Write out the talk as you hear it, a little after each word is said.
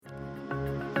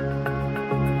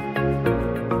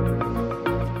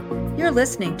You're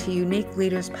listening to Unique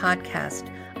Leaders Podcast.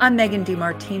 I'm Megan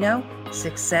DiMartino.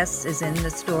 Success is in the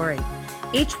story.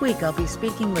 Each week I'll be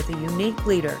speaking with a unique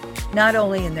leader, not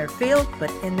only in their field, but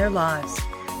in their lives.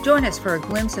 Join us for a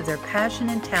glimpse of their passion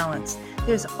and talents.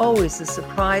 There's always a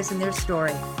surprise in their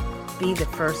story. Be the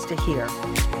first to hear.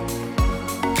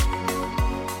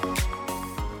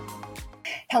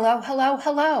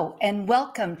 Hello, and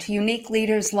welcome to Unique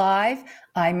Leaders Live.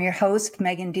 I'm your host,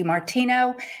 Megan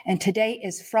DiMartino, and today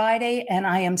is Friday, and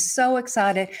I am so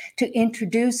excited to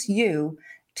introduce you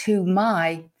to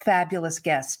my fabulous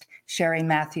guest, Sherry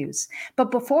Matthews.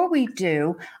 But before we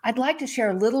do, I'd like to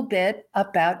share a little bit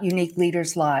about Unique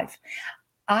Leaders Live.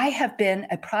 I have been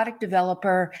a product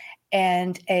developer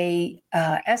and a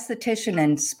esthetician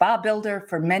and spa builder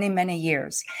for many, many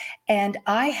years. And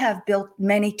I have built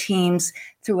many teams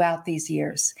throughout these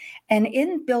years. And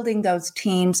in building those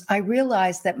teams, I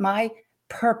realized that my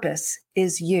purpose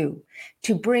is you,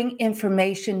 to bring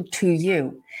information to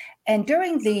you. And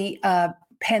during the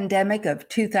pandemic of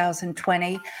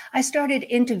 2020, I started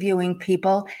interviewing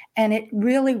people, and it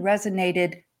really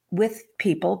resonated with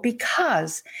people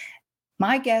because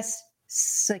my guests'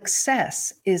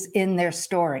 success is in their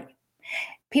story.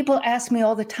 People ask me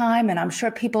all the time, and I'm sure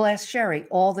people ask Sherry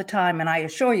all the time, and I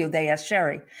assure you they ask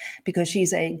Sherry because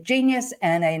she's a genius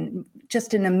and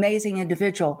just an amazing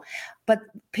individual. But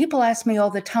people ask me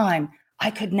all the time, I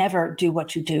could never do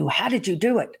what you do. How did you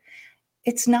do it?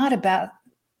 It's not about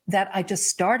that I just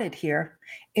started here.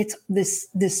 It's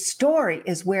this story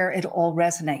is where it all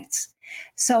resonates.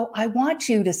 So I want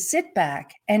you to sit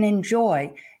back and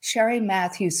enjoy Sherry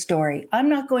Matthews' story. I'm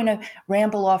not going to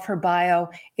ramble off her bio.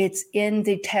 It's in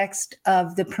the text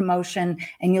of the promotion,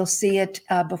 and you'll see it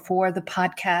before the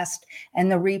podcast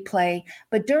and the replay.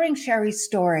 But during Sherry's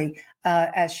story,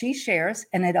 as she shares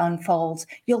and it unfolds,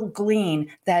 you'll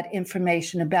glean that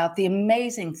information about the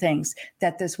amazing things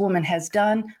that this woman has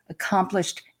done,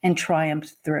 accomplished, and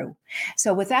triumphed through.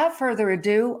 So without further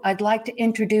ado, I'd like to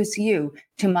introduce you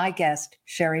to my guest,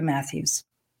 Sherry Matthews.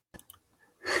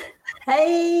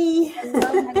 Hey.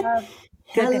 Hello, my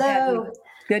love.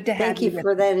 Good to have you. Thank you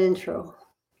for that intro.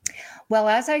 Well,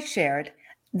 as I shared,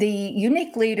 the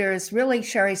Unique Leaders, really,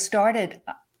 Sherry, started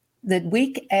the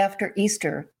week after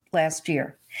Easter last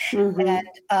year. Mm-hmm. And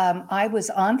I was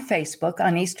on Facebook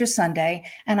on Easter Sunday,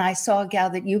 and I saw a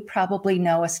gal that you probably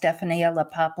know, Estefania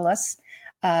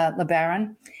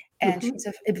LaBaron, and mm-hmm. She's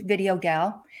a video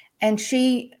gal. And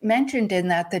she mentioned in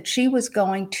that she was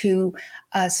going to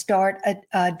start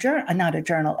a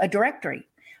directory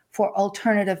for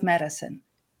alternative medicine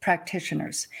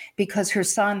practitioners because her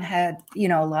son had, a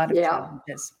lot of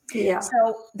challenges. Yeah.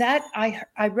 So that I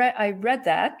read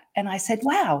that and I said,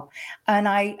 wow. And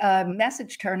I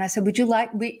messaged her and I said, would you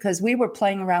like, because we were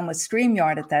playing around with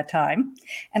StreamYard at that time.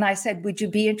 And I said, would you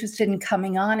be interested in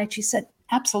coming on? And she said,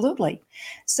 absolutely.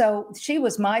 So she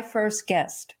was my first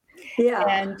guest.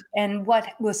 Yeah. And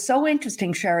what was so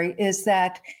interesting, Sherry, is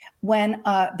that when,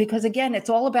 because again, it's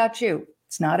all about you.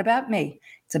 It's not about me.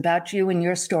 It's about you and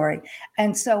your story.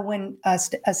 And so when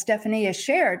Stefania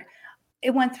shared, it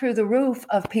went through the roof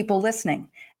of people listening.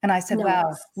 And I said,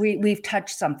 wow, we've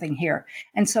touched something here.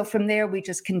 And so from there, we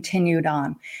just continued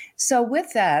on. So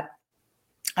with that,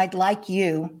 I'd like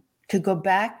you to go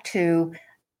back to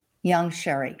young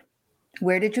Sherry.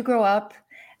 Where did you grow up?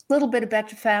 A little bit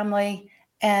about your family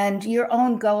and your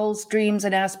own goals, dreams,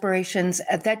 and aspirations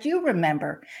that you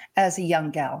remember as a young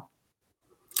gal.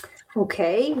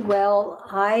 Okay, well,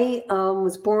 I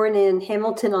was born in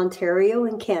Hamilton, Ontario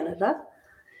in Canada.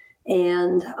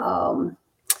 And,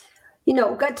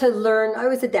 got to learn, I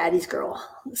was a daddy's girl.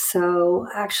 So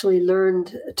actually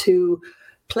learned to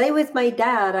play with my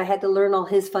dad. I had to learn all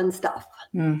his fun stuff.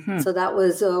 Mm-hmm. So that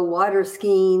was water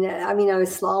skiing. I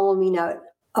was slaloming at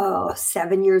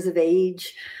 7 years of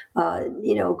age.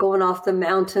 Going off the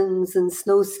mountains and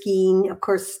snow skiing. Of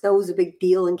course, snow is a big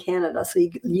deal in Canada, so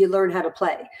you learn how to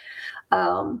play.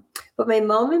 But my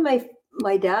mom and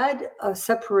my dad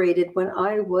separated when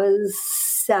I was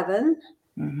 7.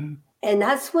 Mm-hmm. And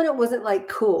that's when it wasn't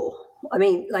cool.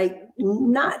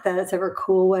 Not that it's ever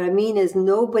cool. What I mean is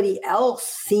nobody else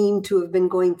seemed to have been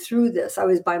going through this. I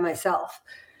was by myself.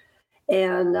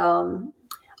 And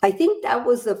I think that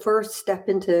was the first step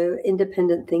into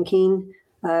independent thinking.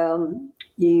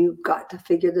 You got to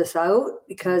figure this out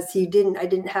because I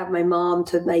didn't have my mom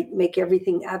to make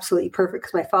everything absolutely perfect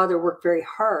because my father worked very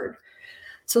hard.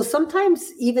 So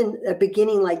sometimes even a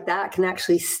beginning like that can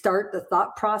actually start the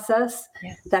thought process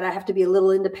that I have to be a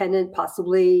little independent,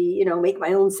 possibly, make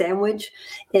my own sandwich.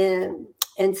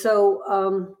 And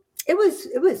so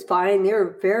It was fine. They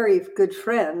were very good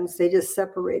friends. They just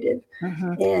separated.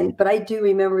 But I do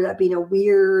remember that being a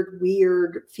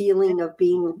weird feeling of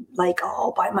being like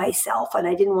all by myself, and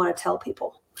I didn't want to tell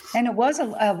people. And it was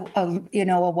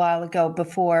a while ago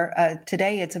before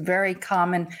today. It's a very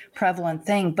common, prevalent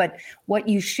thing. But what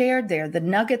you shared there, the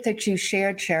nugget that you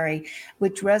shared, Sherry,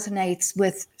 which resonates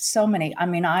with so many. I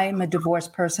mean, I am a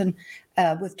divorced person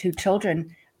with 2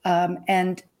 children,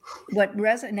 and what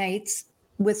resonates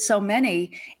with so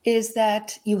many is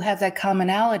that you have that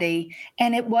commonality,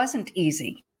 and it wasn't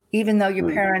easy. Even though your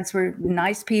parents were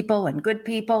nice people and good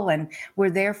people and were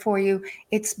there for you,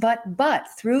 but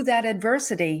through that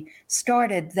adversity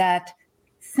started that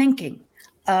thinking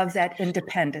of that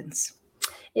independence.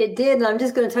 It did, and I'm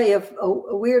just going to tell you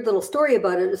a weird little story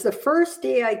about it. It was the first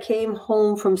day I came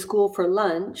home from school for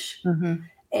lunch,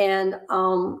 and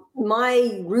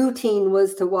my routine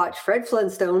was to watch Fred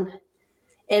Flintstone,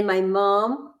 and my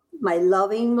mom, my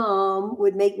loving mom,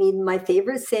 would make me my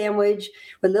favorite sandwich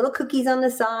with little cookies on the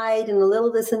side and a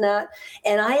little this and that.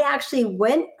 And I actually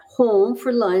went home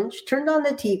for lunch, turned on the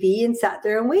TV, and sat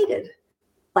there and waited,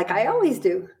 like I always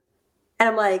do. And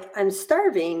I'm like, I'm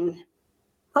starving.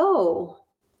 Oh,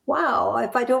 wow.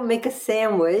 If I don't make a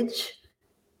sandwich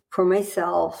for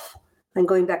myself, I'm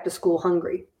going back to school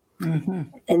hungry.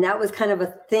 And that was kind of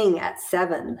a thing at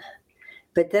 7.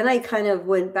 But then I kind of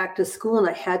went back to school, and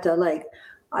I had to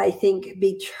I think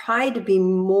try to be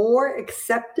more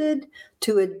accepted,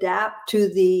 to adapt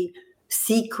to the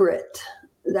secret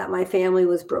that my family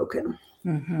was broken.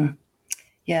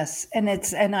 Yes. And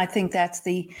I think that's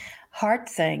the hard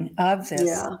thing of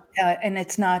this. Yeah. And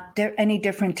it's not any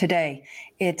different today.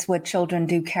 It's what children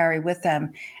do carry with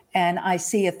them. And I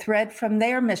see a thread from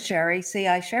there, Miss Sherry. See,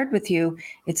 I shared with you,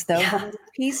 it's those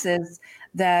pieces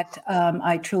that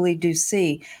I truly do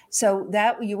see. So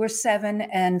that you were 7,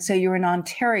 and so you were in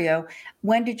Ontario.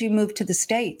 When did you move to the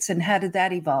States, and how did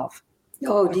that evolve?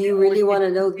 Oh, do you really want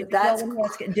to know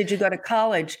that? Did you go to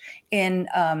college in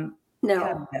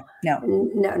No.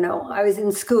 Canada? No. I was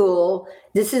in school.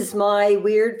 This is my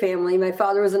weird family. My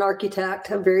father was an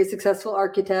architect, a very successful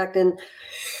architect. And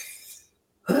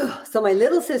so my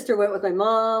little sister went with my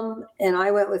mom, and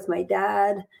I went with my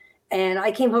dad. And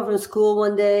I came home from school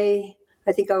one day.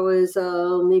 I think I was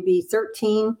maybe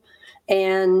 13,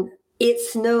 and it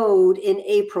snowed in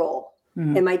April.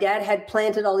 And my dad had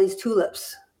planted all these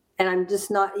tulips. And I'm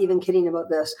just not even kidding about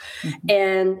this.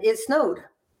 And it snowed.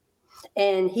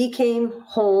 And he came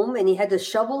home, and he had to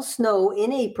shovel snow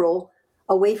in April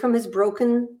away from his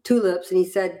broken tulips. And he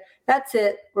said, "That's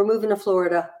it. We're moving to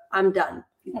Florida. I'm done."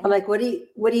 I'm like, what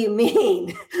do you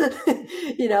mean?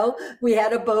 We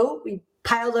had a boat. We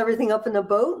piled everything up in the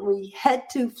boat, and we head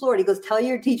to Florida. He goes, "Tell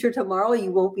your teacher tomorrow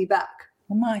you won't be back."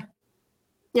 Oh my.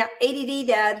 Yeah. ADD,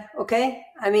 Dad. Okay.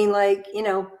 I mean,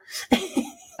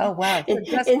 Oh, wow.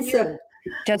 So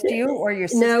just you or your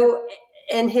sister? No.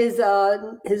 And his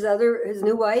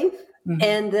new wife,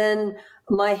 and then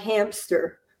my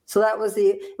hamster. So that was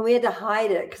and we had to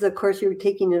hide it because, of course, you were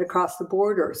taking it across the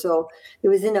border. So it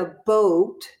was in a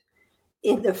boat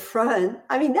in the front.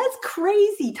 I mean, that's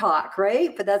crazy talk,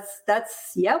 right? But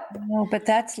that's yep. No, but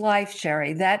that's life,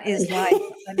 Sherry. That is life.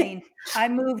 I mean, I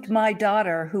moved my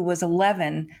daughter, who was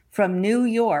 11, from New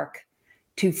York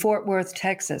to Fort Worth,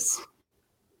 Texas.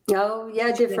 Oh,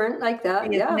 yeah, different like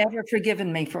that. She has never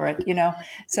forgiven me for it,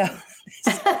 So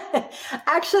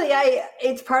actually,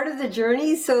 it's part of the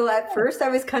journey. So at first I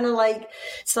was kind of like,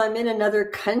 so I'm in another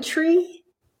country,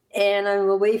 and I'm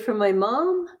away from my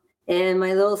mom and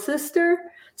my little sister.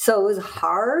 So it was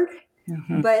hard.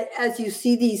 But as you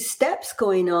see these steps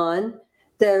going on,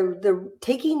 the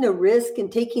taking the risk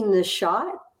and taking the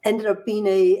shot ended up being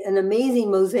an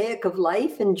amazing mosaic of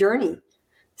life and journey.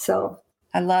 So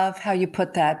I love how you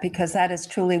put that, because that is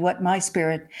truly what my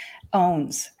spirit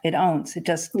owns. It owns. It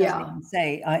just doesn't even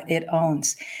say it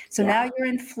owns. So now you're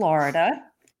in Florida,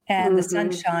 and the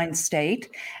Sunshine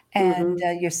State, and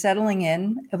you're settling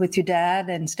in with your dad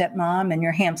and stepmom and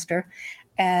your hamster,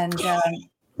 and then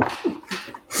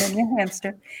your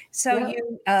hamster. So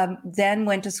you then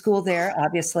went to school there,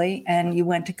 obviously, and you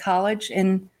went to college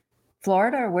in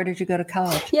Florida, or where did you go to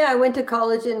college? Yeah, I went to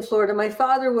college in Florida. My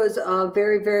father was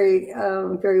very, very,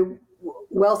 very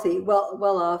wealthy,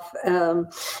 well off,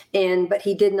 but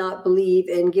he did not believe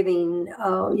in giving.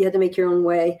 You had to make your own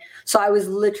way. So I was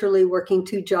literally working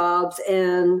 2 jobs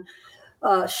and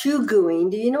shoe gooing.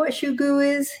 Do you know what shoe goo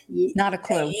is? Not a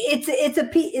clue.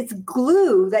 It's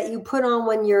glue that you put on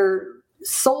when your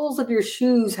soles of your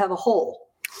shoes have a hole.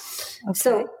 Okay.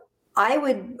 So I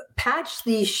would patch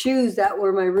these shoes that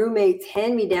were my roommate's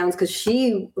hand-me-downs, because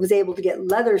she was able to get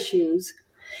leather shoes.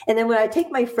 And then when I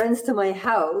take my friends to my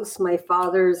house, my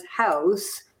father's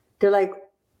house, they're like,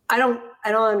 I don't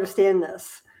understand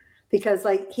this, because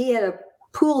like he had a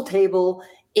pool table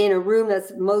in a room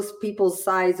that's most people's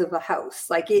size of a house.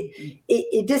 Like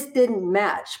it just didn't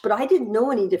match, but I didn't know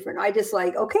any different. I just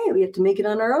like, okay, we have to make it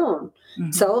on our own.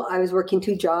 So I was working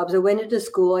 2 jobs. I went into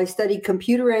school. I studied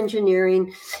computer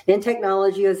engineering and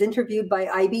technology. I was interviewed by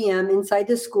IBM inside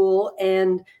the school,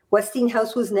 and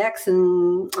Westinghouse was next,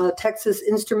 and Texas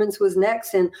Instruments was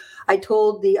next. And I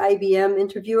told the IBM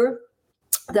interviewer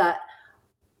that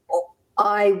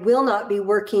I will not be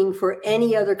working for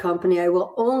any other company. I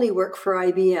will only work for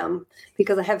IBM,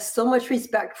 because I have so much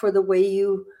respect for the way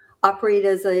you operate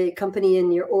as a company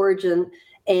in your origin.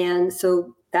 And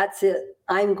so that's it.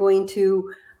 I'm going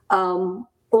to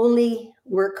only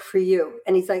work for you.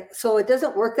 And he's like, so it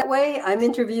doesn't work that way. I'm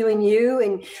interviewing you,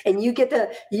 and you get to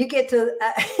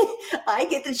I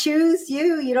get to choose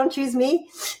you. You don't choose me.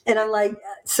 And I'm like,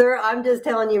 sir, I'm just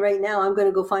telling you right now, I'm going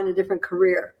to go find a different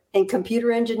career. In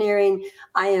computer engineering,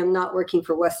 I am not working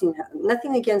for Westinghouse.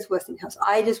 Nothing against Westinghouse.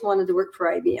 I just wanted to work for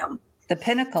IBM. The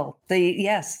pinnacle.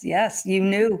 Yes, you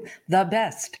knew the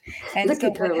best. And Look so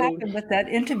at what her. happened with that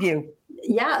interview?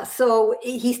 Yeah, so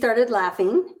he started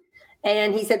laughing,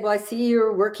 and he said, well, I see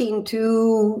you're working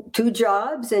two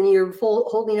jobs, and you're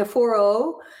holding a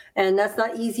 4.0, and that's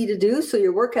not easy to do, so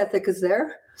your work ethic is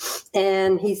there.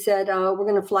 And he said, we're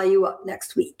going to fly you up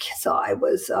next week. So I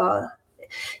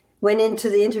went into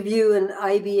the interview in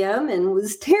IBM and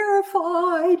was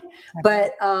terrified,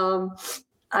 but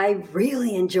I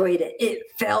really enjoyed it.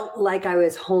 It felt like I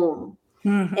was home.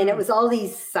 And it was all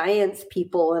these science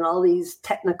people and all these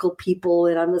technical people.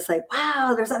 And I'm just like,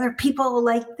 wow, there's other people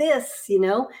like this, you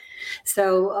know?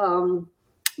 So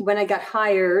when I got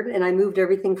hired and I moved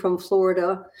everything from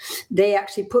Florida, they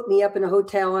actually put me up in a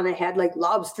hotel, and I had like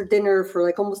lobster dinner for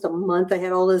like almost a month. I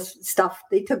had all this stuff.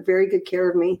 They took very good care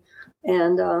of me.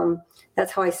 And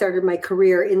that's how I started my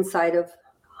career inside of,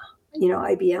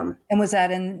 IBM. And was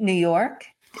that in New York?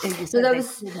 So that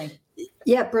was,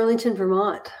 Burlington,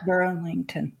 Vermont.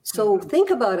 Burlington. So think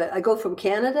about it. I go from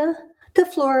Canada to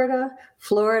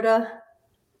Florida,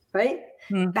 right?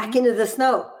 Back into the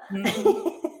snow.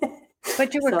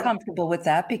 But you were comfortable with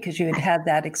that because you had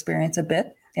that experience a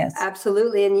bit. Yes,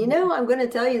 absolutely. And I'm going to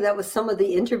tell you, that was some of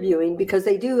the interviewing, because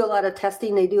they do a lot of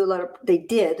testing. They did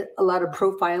a lot of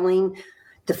profiling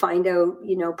to find out,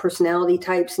 personality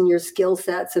types and your skill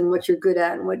sets and what you're good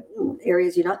at and what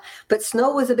areas you're not. But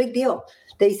snow was a big deal.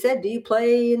 They said, do you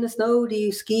play in the snow? Do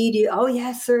you ski? Oh,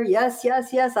 yes, sir. Yes.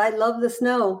 I love the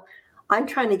snow. I'm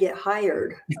trying to get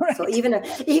hired. Right. So even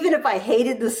if I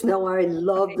hated the snow, I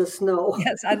love the snow.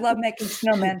 Yes, I love making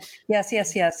snowmen. Yes.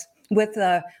 With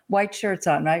white shirts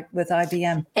on, right? With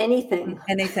IBM. Anything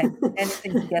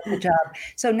to get the job.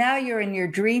 So now you're in your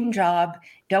dream job.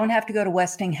 Don't have to go to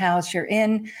Westinghouse. You're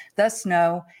in the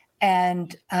snow.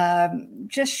 And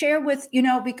just share with,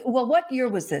 what year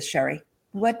was this, Sherry?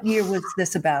 What year was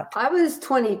this about? I was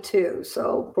 22,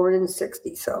 so born in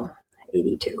 60, so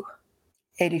 82.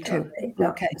 82.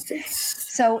 Okay.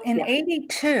 So in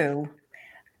 82,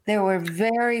 there were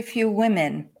very few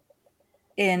women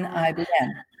in IBM.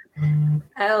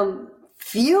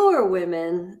 Fewer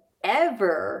women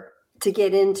ever to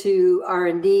get into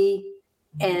R&D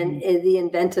and in the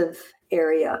inventive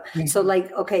area. So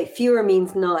fewer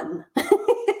means none.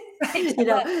 Right.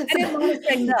 I didn't want to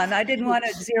say none. I didn't want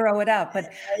to zero it out,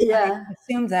 but I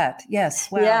assumed that. Yes.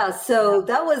 Wow. Yeah. So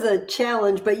that was a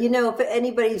challenge. But, if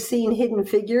anybody's seen Hidden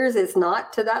Figures, it's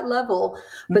not to that level.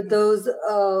 But those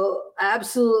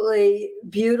absolutely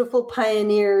beautiful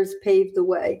pioneers paved the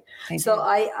way. So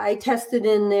I tested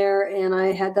in there, and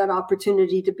I had that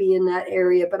opportunity to be in that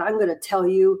area. But I'm going to tell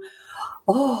you,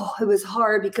 it was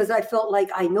hard, because I felt like,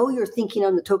 I know you're thinking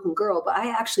I'm the token girl, but I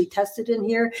actually tested in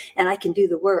here and I can do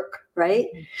the work, right?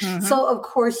 So of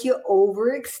course you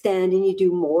overextend and you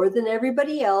do more than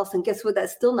everybody else. And guess what?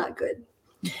 That's still not good.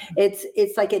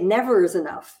 It's like it never is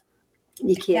enough.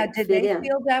 You can't did they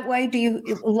feel that way? Do you,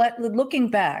 looking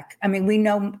back, I mean, we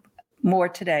know more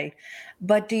today,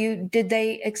 but did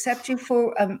they accept you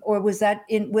for, or was that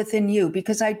within you?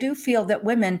 Because I do feel that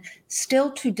women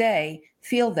still today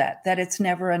feel that it's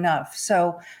never enough.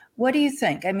 So what do you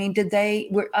think? I mean,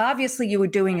 obviously you were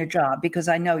doing your job, because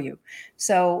I know you.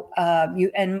 So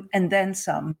you, and then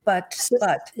some, but.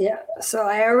 Yeah. So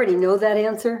I already know that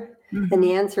answer. And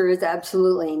the answer is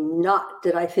absolutely not.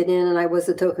 Did I fit in and I was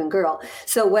a token girl?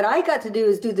 So what I got to do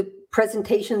is do the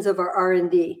presentations of our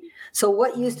R&D. So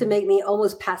what used to make me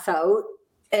almost pass out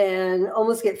and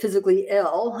almost get physically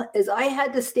ill is I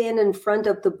had to stand in front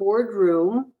of the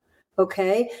boardroom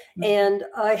Okay. Mm-hmm. And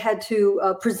I had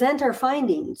to present our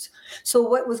findings. So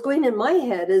what was going in my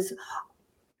head is,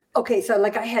 okay, so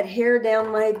like I had hair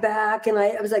down my back and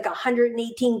I was like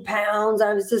 118 pounds.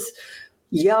 I was just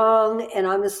young. And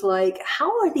I'm just like,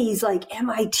 how are these like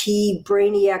MIT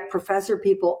brainiac professor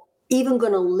people even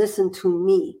going to listen to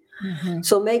me? Mm-hmm.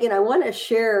 So Megan, I want to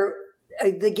share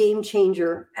the game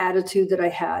changer attitude that I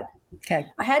had. Okay.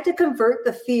 I had to convert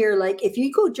the fear. Like if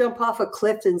you go jump off a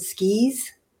cliff in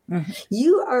skis, Mm-hmm.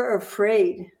 you are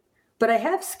afraid, but I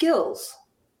have skills.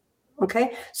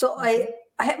 Okay. So I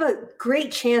have a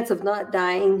great chance of not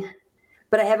dying,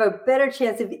 but I have a better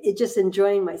chance of just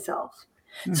enjoying myself.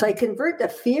 Mm-hmm. So I convert the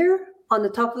fear on the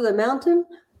top of the mountain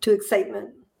to excitement.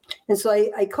 And so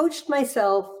I coached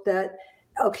myself that,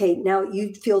 okay, now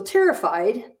you feel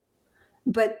terrified,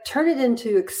 but turn it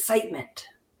into excitement.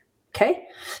 Okay.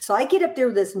 So I get up there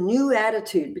with this new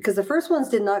attitude because the first ones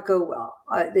did not go well.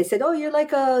 They said, oh, you're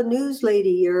like a news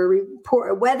lady or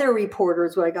a weather reporter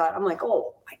is what I got. I'm like,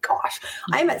 oh my gosh,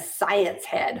 I'm a science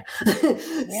head.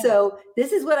 Yeah. So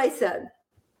this is what I said.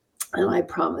 And I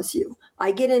promise you,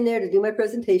 I get in there to do my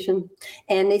presentation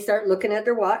and they start looking at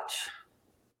their watch.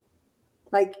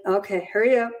 Like, okay,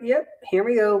 hurry up. Yep. Here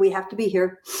we go. We have to be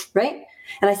here. Right.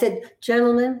 And I said,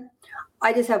 gentlemen,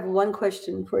 I just have one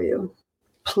question for you.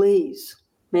 Please,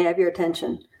 may I have your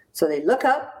attention? So they look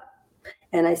up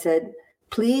and I said,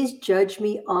 please judge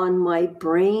me on my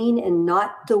brain and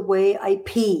not the way I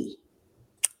pee.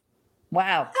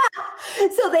 Wow.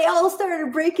 So they all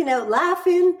started breaking out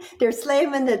laughing. They're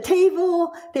slamming the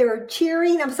table. They were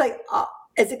cheering. I was like, oh,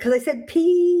 is it because I said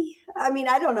pee? I mean,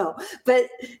 I don't know. But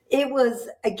it was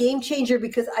a game changer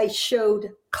because I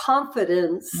showed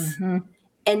confidence mm-hmm.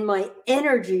 and my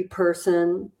energy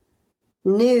person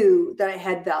knew that I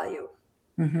had value.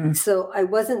 Mm-hmm. So I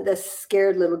wasn't this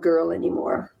scared little girl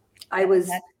anymore. I was,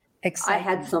 I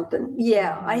had something.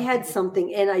 Yeah, mm-hmm. I had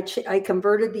something. And I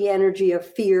converted the energy of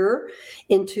fear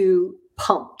into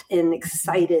pumped and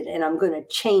excited, and I'm going to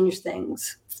change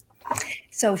things.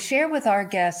 So share with our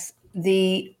guests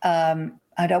the,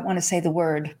 I don't want to say the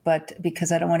word, but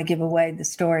because I don't want to give away the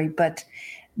story, but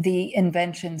the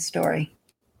invention story.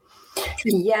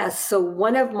 Yes. So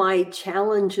one of my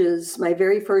challenges, my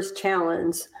very first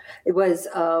challenge, it was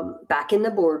back in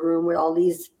the boardroom with all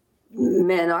these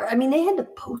men. I mean, they had the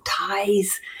bow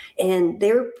ties and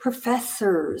they were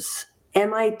professors,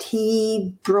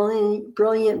 MIT,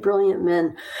 brilliant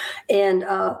men. And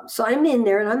so I'm in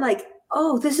there and I'm like,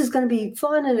 oh, this is going to be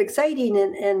fun and exciting.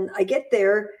 And I get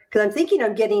there because I'm thinking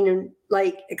I'm getting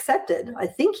like accepted. I'm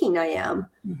thinking I am.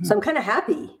 Mm-hmm. So I'm kind of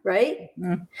happy, right?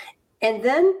 Mm-hmm. And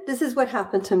then this is what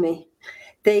happened to me.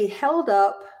 They held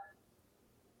up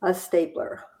a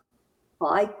stapler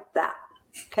like that.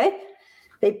 Okay.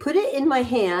 They put it in my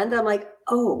hand. I'm like,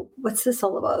 oh, what's this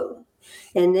all about?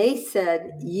 And they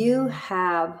said, you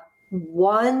have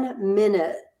 1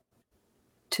 minute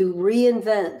to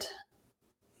reinvent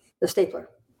the stapler.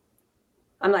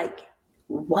 I'm like,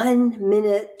 1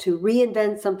 minute to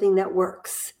reinvent something that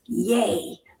works.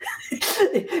 Yay.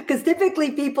 Because typically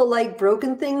people like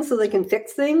broken things so they can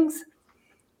fix things,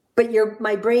 but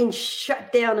my brain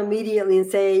shut down immediately and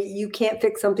say, you can't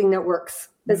fix something that works.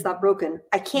 That's not broken.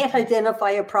 I can't identify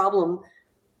a problem.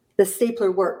 The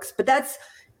stapler works, but that's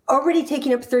already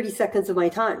taking up 30 seconds of my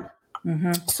time.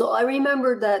 Mm-hmm. So I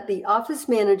remember that the office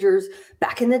managers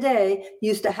back in the day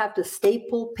used to have to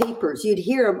staple papers. You'd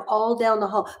hear them all down the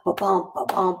hall, ba-bum,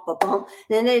 ba-bum, ba-bum.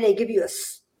 And then they give you a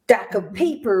stack of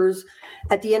papers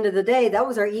at the end of the day. That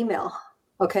was our email.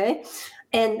 Okay.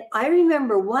 And I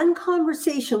remember one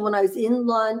conversation when I was in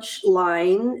lunch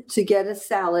line to get a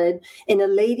salad, and a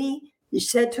lady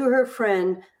said to her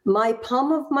friend, my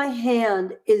palm of my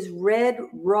hand is red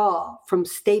raw from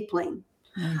stapling.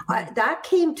 Mm-hmm. That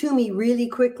came to me really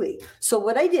quickly. So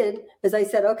what I did is I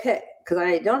said, okay, because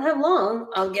I don't have long,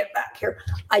 I'll get back here.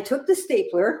 I took the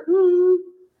stapler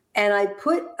and I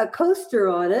put a coaster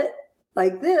on it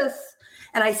like this.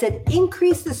 And I said,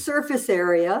 increase the surface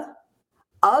area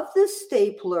of the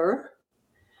stapler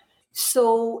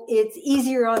so it's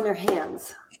easier on their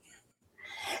hands.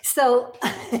 So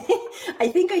I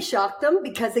think I shocked them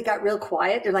because it got real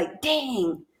quiet. They're like,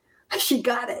 dang, she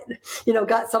got it,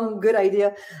 got some good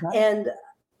idea. Right. And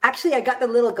actually I got the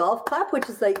little golf clap, which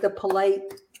is like the polite,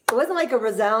 it wasn't like a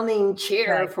resounding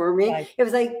cheer for me. Right. It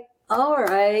was like, all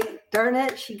right, darn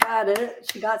it, she got it.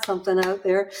 She got something out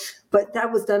there. But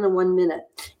that was done in 1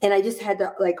 minute. And I just had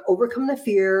to like overcome the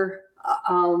fear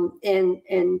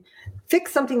and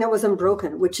fix something that wasn't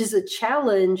broken, which is a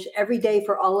challenge every day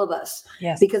for all of us.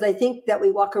 Yes. Because I think that we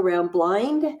walk around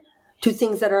blind to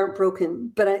things that aren't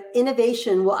broken. But an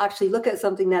innovation will actually look at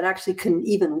something that actually can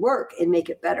even work and make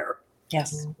it better.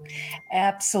 Yes,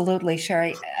 absolutely,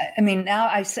 Sherry. I mean, now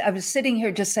I was sitting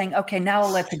here just saying, okay, now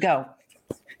I'll let it go.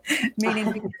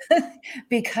 Meaning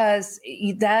because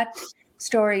that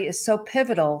story is so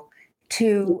pivotal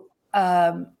to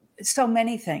so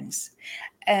many things.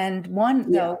 And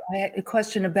one, though, I had a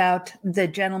question about the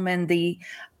gentleman, the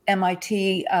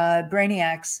MIT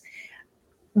brainiacs.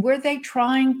 Were they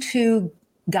trying to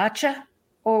gotcha,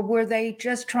 or were they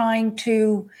just trying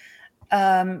to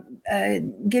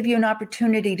give you an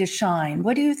opportunity to shine?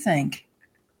 What do you think?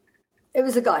 It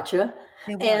was a gotcha.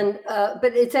 And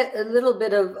but it's a little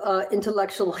bit of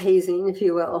intellectual hazing, if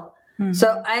you will. Mm-hmm.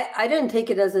 So I didn't take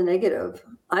it as a negative.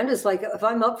 I'm just like, if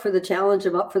I'm up for the challenge,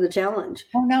 I'm up for the challenge.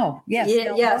 Oh no, yes,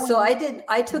 yeah. So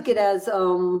I took it as,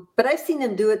 but I've seen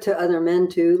them do it to other men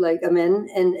too, like men,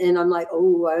 and I'm like,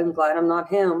 oh, I'm glad I'm not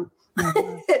him.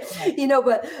 Mm-hmm.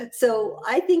 But so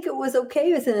I think it was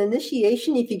okay as an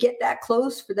initiation. If you get that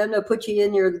close for them to put you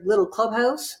in your little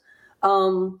clubhouse,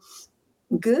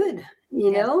 good.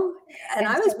 And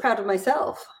I was proud of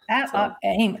myself.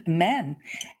 Amen.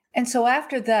 And so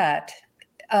after that,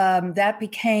 that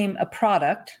became a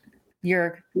product,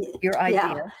 your idea.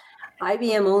 Yeah.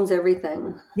 IBM owns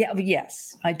everything. Yeah.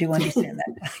 Yes, I do understand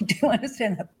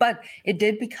that. But it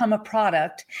did become a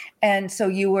product. And so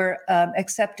you were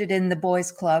accepted in the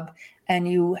Boys Club.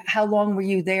 And how long were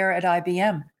you there at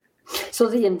IBM? So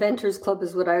the Inventors Club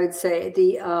is what I would say,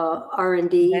 the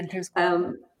R&D. Inventors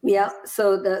Club. Yeah,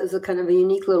 so that was a kind of a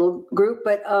unique little group,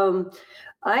 but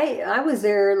I was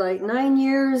there like 9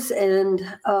 years and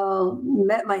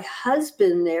met my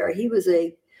husband there. He was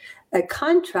a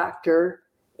contractor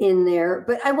in there,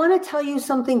 but I want to tell you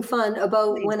something fun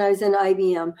about when I was in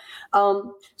IBM.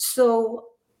 So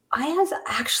I was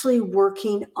actually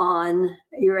working on,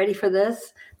 you ready for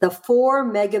this? The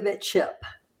 4 megabit chip.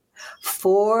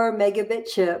 4 megabit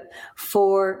chip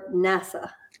for NASA.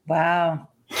 Wow.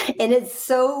 And it's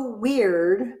so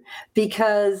weird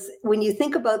because when you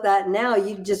think about that now,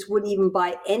 you just wouldn't even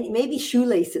buy maybe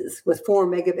shoelaces with 4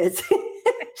 megabits,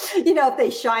 if they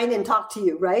shine and talk to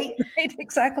you, right? Right,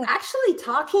 exactly. Actually,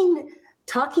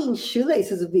 talking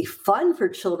shoelaces would be fun for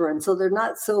children, so they're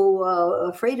not so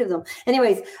afraid of them.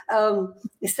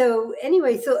 So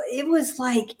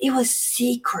it was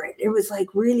secret. It was like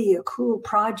really a cool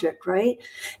project, right?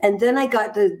 And then I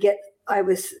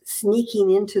was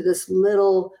sneaking into this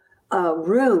little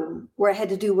room where I had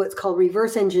to do what's called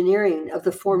reverse engineering of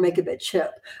the 4 megabit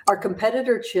chip. Our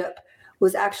competitor chip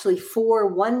was actually 4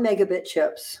 1 megabit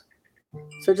chips.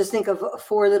 So just think of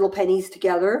 4 little pennies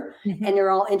together, mm-hmm. and they're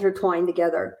all intertwined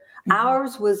together. Mm-hmm.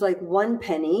 Ours was like 1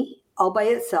 penny all by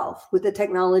itself with the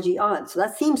technology on. So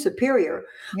that seems superior,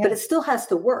 but it still has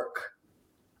to work.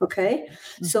 Okay.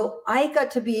 Mm-hmm. So I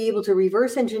got to be able to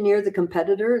reverse engineer the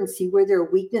competitor and see where there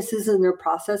are weaknesses in their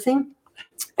processing.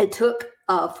 It took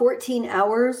 14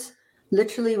 hours,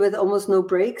 literally with almost no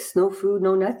breaks, no food,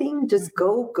 no nothing, just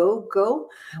go.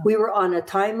 We were on a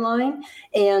timeline.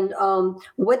 And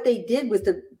what they did with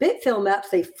the Bitfilm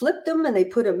apps, they flipped them and they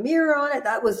put a mirror on it.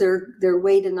 That was their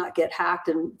way to not get hacked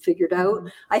and figured out. Mm-hmm.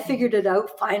 I figured it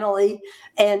out finally.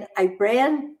 And I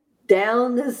ran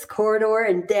down this corridor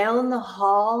and down the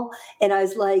hall, and I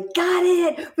was like,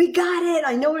 we got it.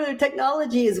 I know where the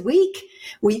technology is weak.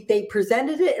 They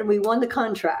presented it and we won the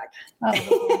contract.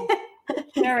 Oh,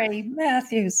 Sherry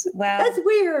Matthews. Wow. That's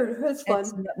weird. That's fun.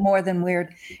 It's more than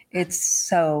weird. It's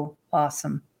so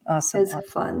awesome. It's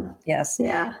fun. Yes.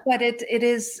 Yeah. But it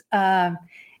is,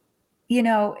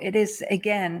 it is,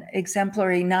 again,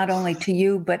 exemplary, not only to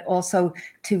you, but also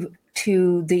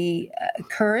to the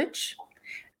courage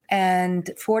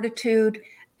and fortitude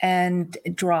and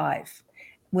drive,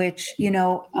 which,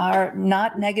 are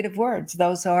not negative words.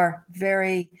 Those are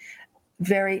very,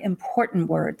 very important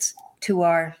words to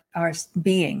our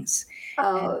beings.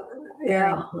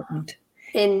 Very important.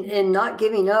 And not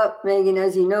giving up, Megan,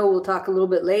 as you know, we'll talk a little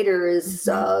bit later, is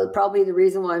probably the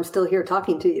reason why I'm still here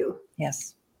talking to you.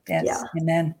 Yes. Yeah.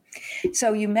 Amen.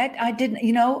 So I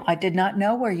did not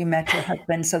know where you met your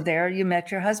husband. So there you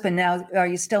met your husband. Now, are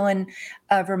you still in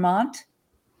Vermont?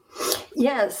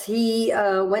 Yes, he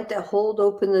went to hold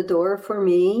open the door for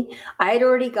me. I had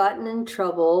already gotten in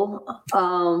trouble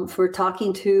for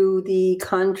talking to the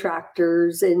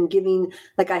contractors and giving,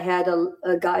 like I had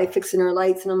a guy fixing our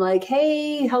lights and I'm like,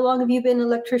 hey, how long have you been an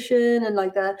electrician? And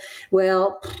like that.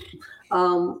 Well,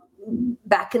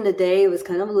 back in the day, it was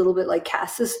kind of a little bit like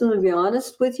caste system, to be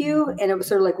honest with you. And it was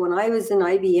sort of like when I was in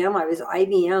IBM, I was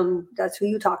IBM. That's who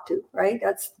you talk to, right?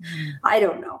 I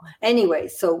don't know. Anyway,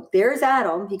 so there's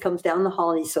Adam. He comes down the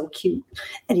hall and he's so cute.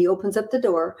 And he opens up the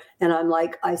door and I'm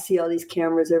like, I see all these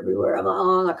cameras everywhere. I'm like,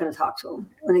 oh, I'm not going to talk to him.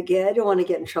 And again, I don't want to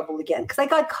get in trouble again because I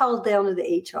got called down to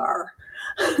the HR.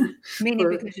 Meaning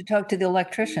because you talked to the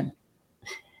electrician.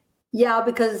 Yeah,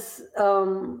 because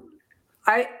I'm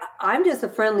just a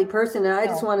friendly person, and I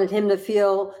just wanted him to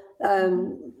feel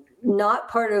not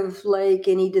part of like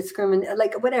any discrimination,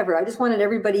 like whatever. I just wanted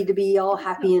everybody to be all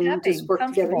happy and just work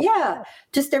together. Yeah,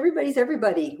 just everybody's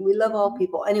everybody. We love all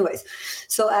people. Anyways,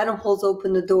 so Adam pulls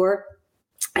open the door.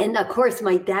 And of course,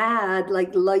 my dad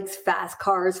likes fast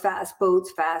cars, fast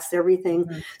boats, fast everything.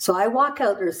 Mm-hmm. So I walk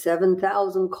out. There's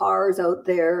 7,000 cars out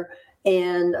there,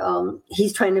 and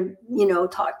he's trying to,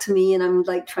 talk to me, and I'm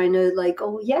like trying to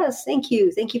oh yes, thank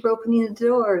you for opening the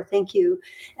door, thank you.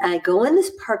 And I go in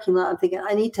this parking lot. I'm thinking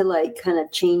I need to kind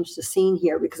of change the scene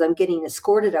here because I'm getting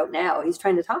escorted out now. He's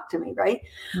trying to talk to me, right?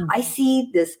 Mm-hmm. I see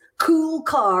this cool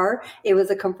car. It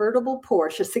was a convertible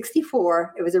Porsche, a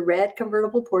 64. It was a red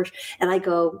convertible Porsche. And I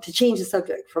go to change the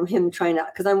subject from him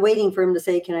because I'm waiting for him to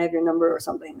say, can I have your number or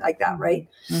something like that, right?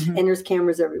 Mm-hmm. And there's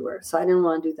cameras everywhere. So I didn't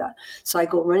want to do that. So I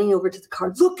go running over to the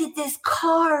car. Look at this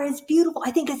car. It's beautiful. I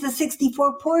think it's a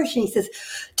 64 Porsche. And he says,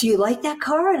 do you like that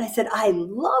car? And I said, I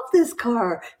love this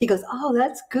car. He goes, oh,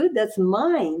 that's good. That's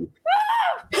mine.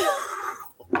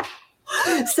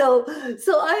 So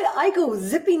I go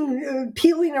zipping,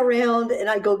 peeling around, and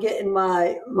I go get in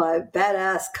my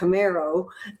badass Camaro,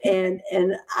 and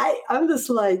I'm just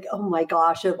like, oh my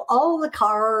gosh, of all the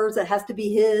cars, it has to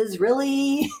be his,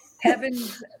 really?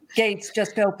 Heaven's gates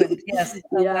just opened. Yes.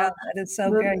 Oh, yeah. Wow, that is so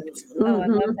great. Oh, I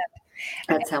love that.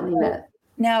 That's how we met.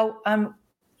 Now,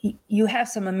 you have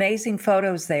some amazing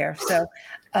photos there. So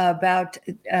about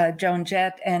Joan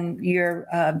Jett and your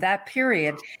that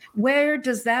period. Where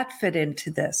does that fit into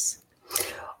this?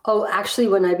 Oh, actually,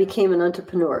 when I became an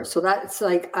entrepreneur. So that's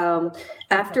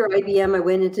after IBM, I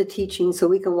went into teaching, so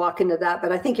we can walk into that.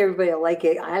 But I think everybody will like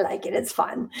it. I like it. It's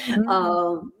fun.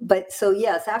 Mm-hmm. But so,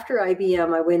 yes, after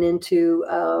IBM, I went into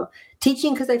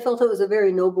teaching because I felt it was a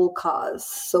very noble cause.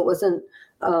 So it wasn't,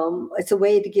 it's a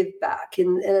way to give back.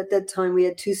 And at that time, we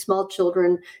had 2 small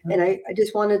children, mm-hmm. and I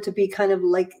just wanted to be kind of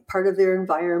like part of their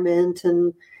environment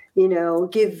and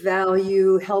give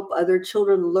value, help other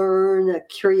children learn, a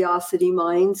curiosity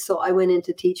mind. So I went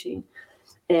into teaching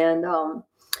and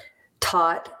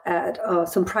taught at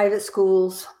some private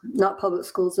schools, not public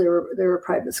schools. They were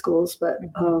private schools, but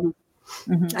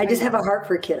mm-hmm. I just have a heart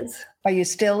for kids. Are you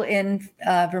still in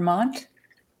Vermont?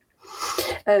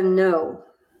 No,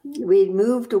 we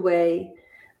moved away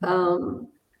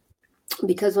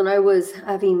because when I was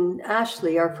having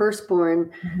Ashley, our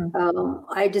firstborn, mm-hmm.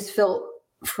 I just felt,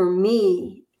 for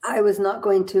me, I was not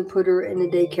going to put her in a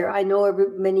daycare. I know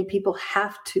many people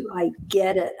have to. I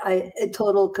get it.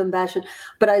 Total compassion.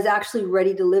 But I was actually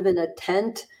ready to live in a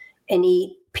tent and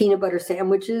eat peanut butter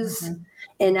sandwiches. Mm-hmm.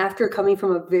 And after coming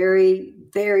from a very,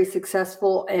 very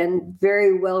successful and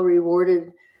very well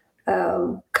rewarded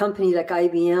company like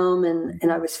IBM,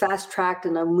 and I was fast tracked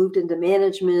and I moved into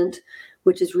management,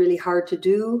 which is really hard to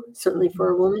do, certainly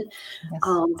for a woman. Yes.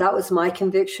 That was my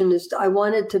conviction, is I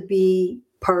wanted to be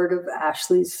part of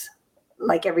Ashley's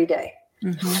every day.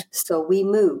 Mm-hmm. So we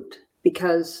moved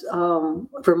because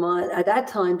Vermont at that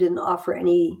time didn't offer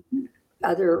any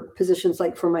other positions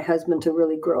for my husband to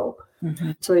really grow.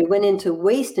 Mm-hmm. So he went into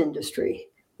waste industry,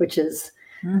 which is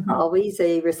mm-hmm. always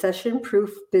a recession-proof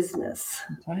business.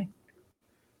 That's right.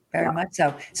 Very much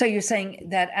so. So you're saying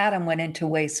that Adam went into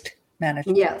waste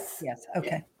management? Yes. Yes.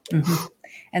 Okay. Mm-hmm.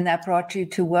 And that brought you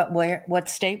to what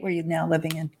state were you now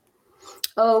living in?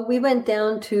 Oh, we went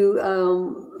down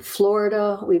to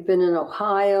Florida. We've been in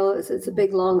Ohio. It's a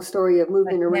big, long story of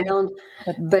moving around.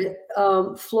 But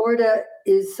Florida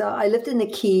is, I lived in the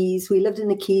Keys. We lived in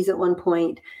the Keys at one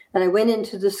point. And I went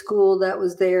into the school that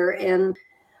was there, and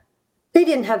they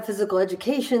didn't have physical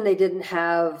education. They didn't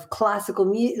have classical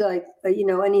music,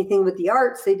 anything with the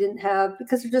arts. They didn't have,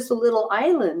 because they're just a little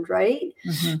island, right?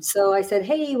 Mm-hmm. So I said,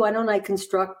 hey, why don't I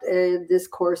construct this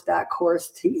course, that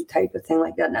course type of thing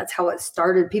like that. And that's how it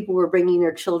started. People were bringing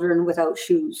their children without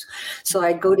shoes. So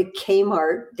I'd go to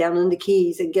Kmart down in the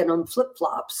Keys and get them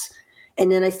flip-flops. And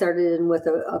then I started in with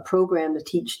a program to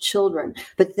teach children.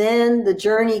 But then the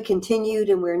journey continued,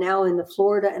 and we're now in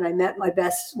Florida. And I met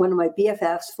one of my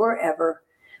BFFs forever,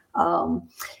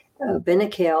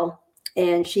 Benna Kale.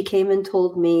 And she came and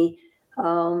told me,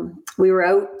 we were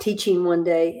out teaching one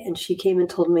day, and she came and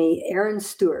told me, Aaron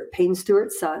Stewart, Payne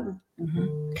Stewart's son,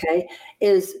 okay,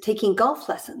 is taking golf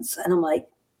lessons. And I'm like,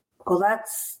 well,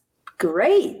 that's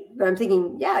great. But I'm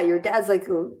thinking, yeah, your dad's like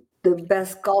the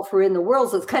best golfer in the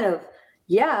world. So it's kind of,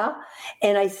 yeah.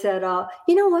 And I said,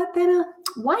 you know what, Benna,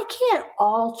 why can't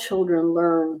all children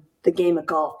learn the game of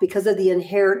golf? Because of the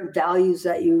inherent values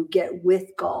that you get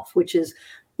with golf, which is,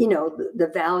 you know, the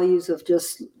values of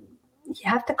just, you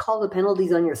have to call the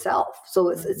penalties on yourself. So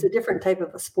it's a different type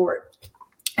of a sport.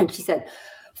 And she said,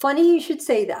 funny you should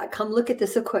say that. Come look at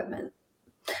this equipment.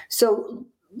 So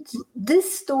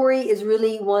this story is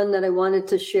really one that I wanted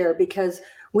to share because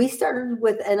we started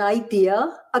with an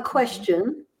idea, a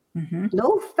question.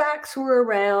 No facts were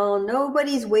around.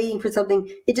 Nobody's waiting for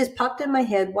something. It just popped in my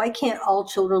head. Why can't all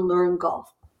children learn golf?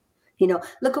 You know,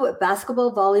 look at what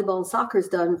basketball, volleyball, and soccer's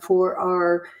done for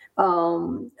our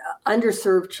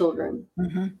underserved children.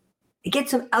 It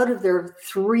gets them out of their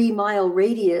 3-mile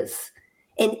radius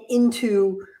and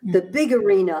into the big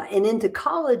arena and into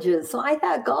colleges. So I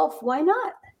thought, golf, why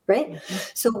not? Right?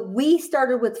 So we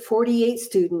started with 48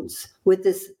 students with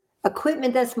this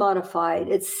equipment that's modified.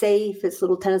 It's safe. It's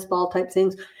little tennis ball type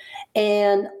things.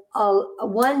 And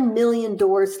 1 million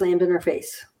doors slammed in our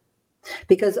face.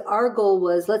 Because our goal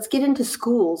was, let's get into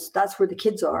schools. That's where the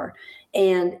kids are.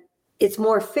 And it's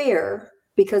more fair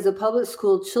because the public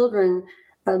school children,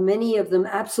 many of them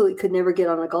absolutely could never get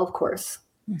on a golf course.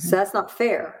 So that's not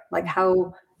fair. Like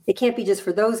how it can't be just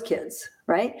for those kids,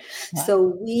 right? Yeah.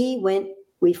 So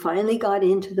we finally got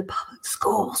into the public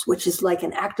schools, which is like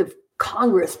an act of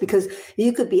Congress, because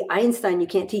you could be Einstein, you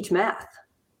can't teach math.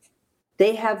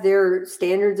 They have their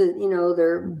standards, you know,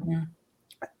 their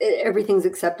everything's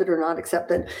accepted or not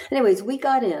accepted. Anyways, we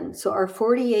got in. So our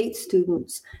 48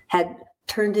 students had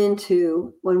turned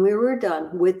into, when we were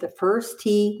done with the First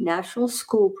Tee National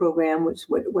School Program, which is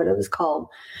what it was called,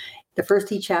 the First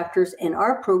Tee chapters, and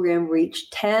our program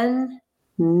reached 10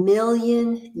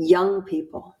 million young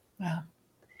people. Wow.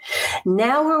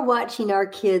 Now we're watching our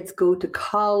kids go to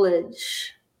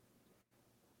college,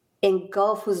 and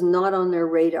golf was not on their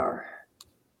radar.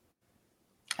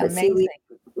 Amazing. See,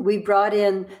 we brought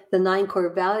in the 9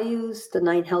 core values, the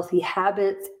 9 healthy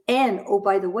habits, and, oh,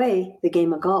 by the way, the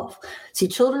game of golf. See,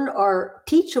 children are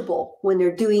teachable when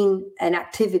they're doing an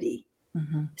activity.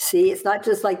 See, it's not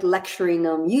just like lecturing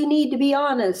them. You need to be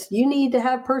honest. You need to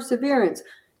have perseverance.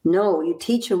 No, you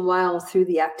teach them while through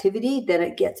the activity, then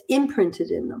it gets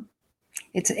imprinted in them.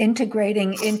 It's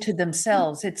integrating into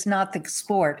themselves. It's not the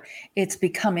sport. It's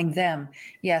becoming them.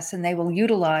 Yes, and they will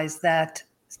utilize that,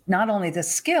 not only the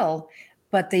skill,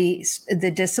 but the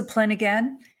discipline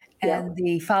again, and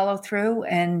the follow through,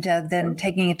 and then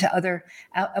taking it to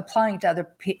applying to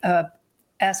other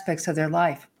aspects of their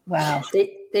life. Wow.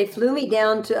 They flew me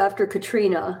down to, after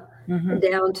Katrina,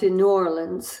 down to New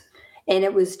Orleans, and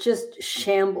it was just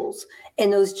shambles.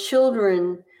 And those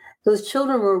children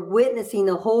were witnessing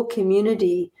the whole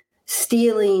community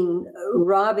stealing,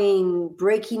 robbing,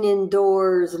 breaking in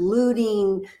doors,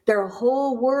 looting. Their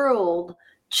whole world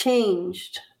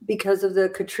changed because of the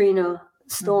Katrina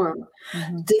storm.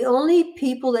 The only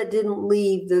people that didn't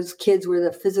leave those kids were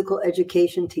the physical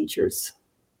education teachers.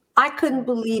 I couldn't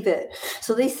believe it.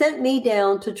 So they sent me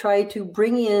down to try to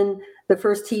bring in the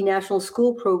First Tee National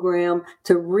School Program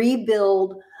to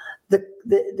rebuild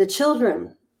the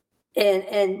children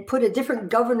and put a different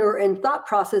governor and thought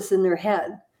process in their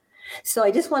head. So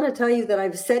I just want to tell you that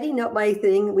I'm setting up my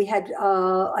thing. We had,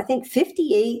 I think,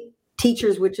 58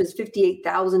 teachers, which is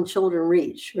 58,000 children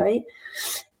reach, right?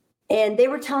 And they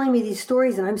were telling me these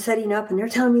stories, and I'm setting up, and they're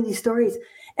telling me these stories.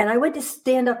 And I went to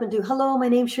stand up and do, hello, my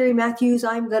name's Sherry Matthews,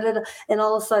 I'm da-da-da. And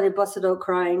all of a sudden I busted out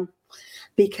crying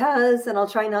because, and I'll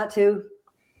try not to,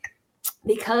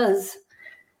 because,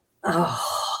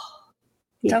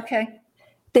 it's okay.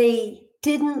 They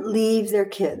didn't leave their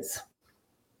kids.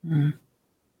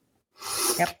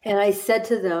 Yep. And I said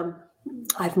to them,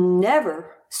 I've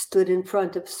never stood in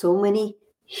front of so many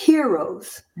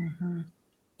heroes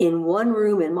in one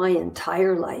room in my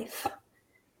entire life.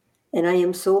 And I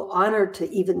am so honored to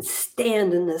even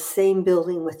stand in the same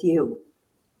building with you.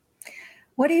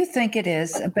 What do you think it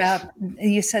is about,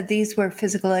 you said these were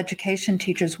physical education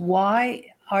teachers. Why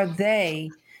are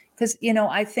they? Because, you know,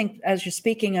 I think as you're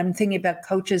speaking, I'm thinking about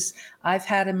coaches I've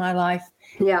had in my life.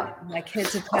 Yeah. My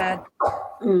kids have had,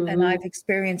 and I've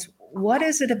experienced. What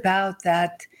is it about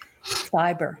that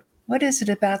fiber? What is it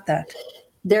about that?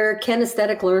 They're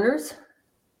kinesthetic learners.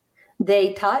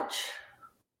 They touch.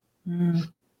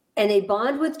 And they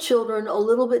bond with children a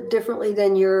little bit differently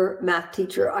than your math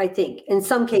teacher, I think, in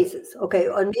some cases. Okay,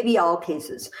 or maybe all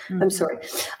cases. I'm sorry.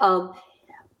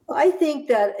 I think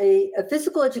that a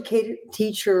physical educated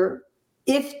teacher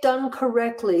if done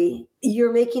correctly,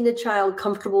 you're making the child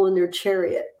comfortable in their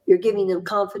chariot. You're giving them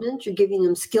confidence. You're giving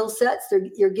them skill sets.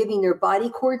 You're giving their body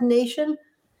coordination.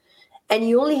 And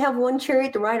you only have one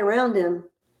chariot to ride around in.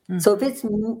 So if it's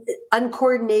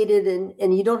uncoordinated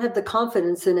and you don't have the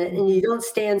confidence in it and you don't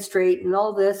stand straight and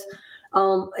all this,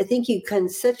 I think you can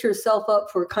set yourself up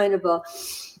for kind of a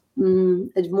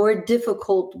more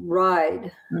difficult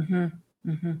ride.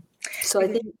 So I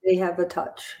think they have a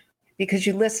touch. Because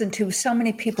you listen to so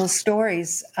many people's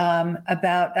stories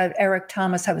about Eric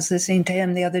Thomas. I was listening to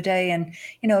him the other day, and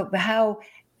how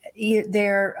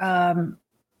they're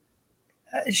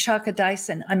Shaka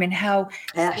Dyson. I mean, how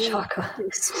Shaka.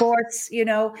 sports,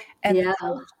 and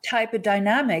the type of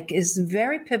dynamic is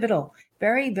very pivotal,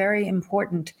 very, very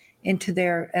important into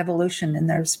their evolution and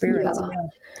their spirits.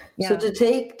 So to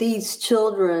take these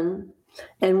children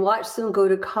and watch them go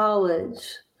to college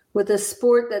with a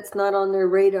sport that's not on their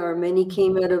radar. Many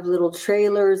came out of little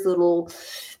trailers, little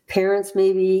parents,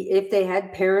 maybe if they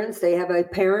had parents, they have a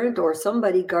parent or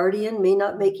somebody, guardian, may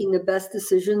not making the best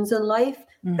decisions in life.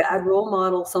 Bad role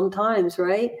model sometimes,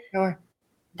 right? Sure.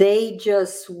 They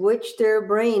just switched their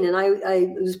brain. And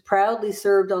I was proudly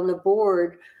served on the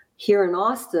board here in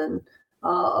Austin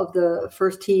of the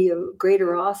First Tee of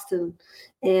Greater Austin.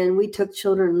 And we took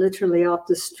children literally off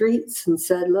the streets and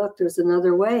said, look, there's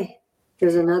another way.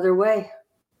 There's another way.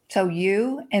 So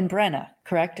you and Brenna,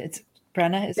 correct? It's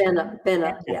Brenna?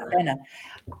 Benna, yeah. Benna.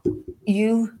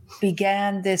 You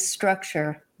began this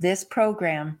structure, this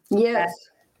program. Yes.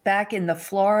 Back in the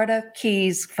Florida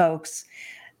Keys, folks.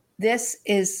 This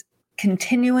is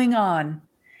continuing on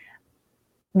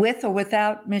with or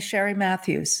without Miss Sherry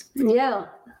Matthews. Yeah.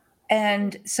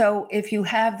 And so if you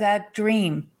have that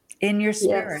dream in your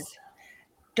spirit,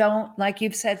 don't, like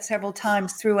you've said several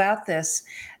times throughout this,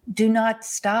 do not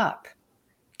stop.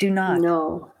 Do not.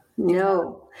 No.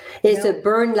 It's a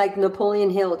burn, like Napoleon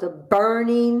Hill. It's a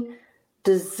burning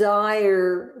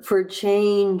desire for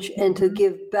change and to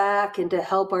give back and to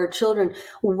help our children.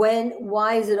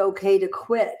 Why is it okay to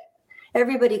quit?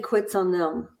 Everybody quits on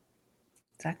them.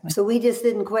 Exactly. So we just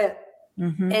didn't quit.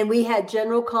 And we had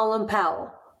General Colin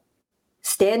Powell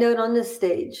stand out on the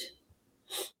stage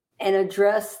and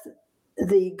address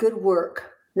the good work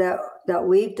that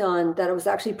we've done, that it was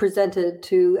actually presented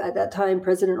to, at that time,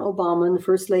 President Obama and the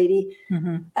First Lady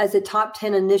as the top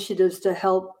 10 initiatives to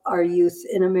help our youth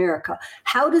in America.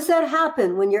 How does that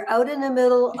happen when you're out in the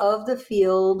middle of the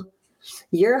field,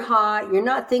 you're hot, you're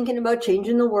not thinking about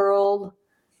changing the world,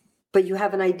 but you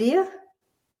have an idea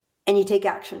and you take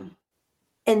action?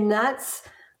 And that's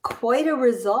quite a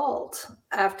result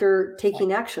after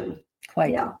taking action.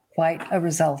 Quite a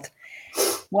result.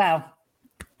 Wow.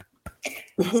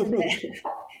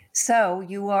 So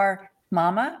you are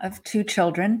mama of 2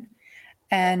 children,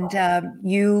 and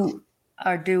you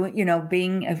are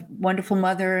being a wonderful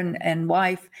mother and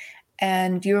wife,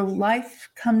 and your life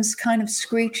comes kind of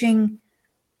screeching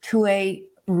to a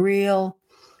real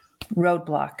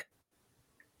roadblock,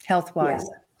 health-wise.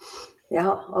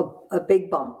 A big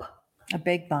bump. A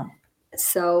big bump.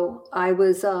 So I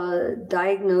was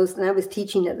diagnosed, and I was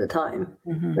teaching at the time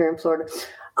here in Florida.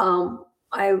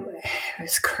 It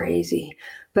was crazy,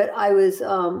 but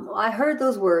I heard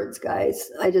those words, guys.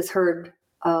 I just heard,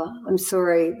 I'm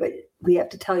sorry, but we have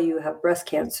to tell you have breast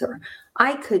cancer.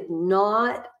 I could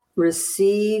not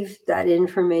receive that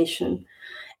information.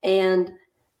 And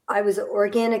I was an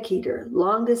organic eater,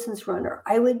 long distance runner.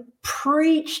 I would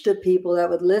preach to people that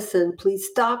would listen, please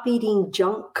stop eating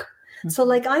junk. So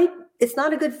it's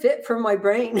not a good fit for my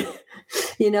brain,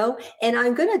 and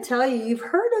I'm going to tell you, you've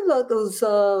heard about those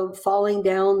falling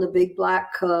down the big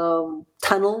black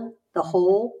tunnel, the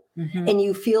hole, and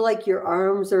you feel like your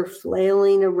arms are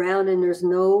flailing around and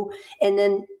and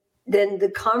then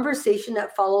the conversation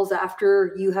that follows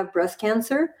after you have breast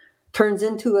cancer turns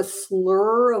into a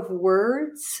slur of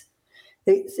words.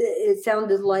 It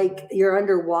sounded like you're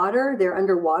underwater. They're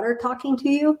underwater talking to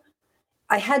you.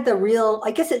 I had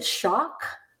I guess it's shock.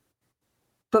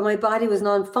 But my body was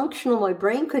non-functional. My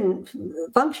brain couldn't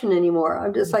function anymore.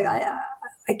 I'm just like, I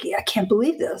can't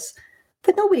believe this.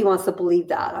 But nobody wants to believe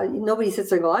that. Nobody sits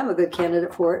there and goes, I'm a good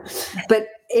candidate for it. But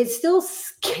it's still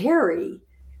scary.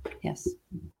 Yes.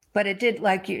 But it did,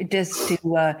 just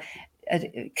to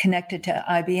connect it to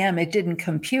IBM, it didn't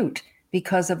compute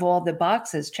because of all the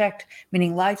boxes checked,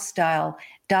 meaning lifestyle,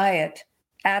 diet,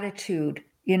 attitude,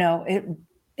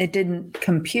 it didn't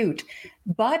compute.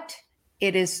 But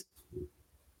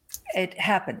it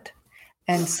happened.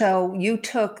 And so you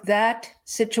took that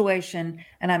situation,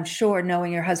 and I'm sure,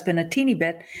 knowing your husband a teeny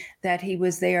bit, that he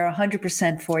was there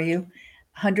 100% for you,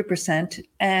 100%.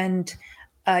 And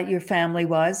your family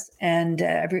was, and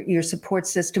your support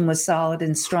system was solid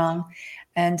and strong.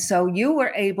 And so you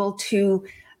were able to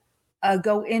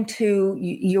go into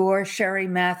your Sherry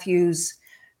Matthews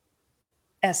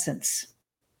essence.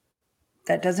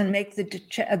 That doesn't make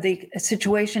the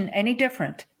situation any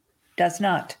different. Does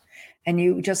not. And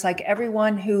you, just like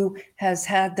everyone who has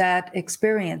had that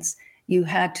experience, you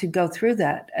had to go through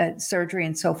that surgery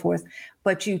and so forth.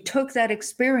 But you took that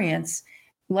experience,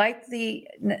 like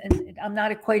I'm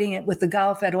not equating it with the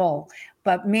golf at all,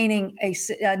 but meaning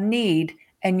a need,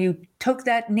 and you took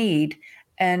that need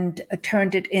and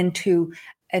turned it into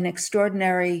an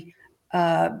extraordinary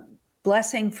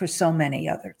blessing for so many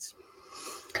others.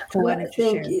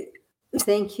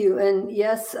 Thank you. And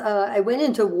yes, I went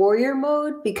into warrior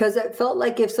mode because I felt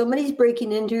like if somebody's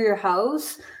breaking into your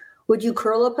house, would you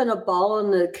curl up in a ball on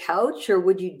the couch or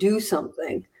would you do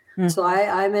something? Mm-hmm. So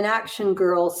I'm an action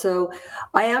girl. So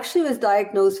I actually was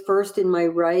diagnosed first in my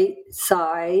right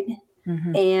side.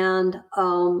 Mm-hmm. And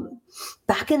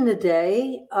back in the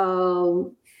day,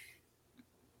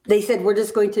 they said, we're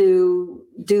just going to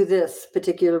do this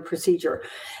particular procedure.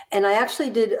 And I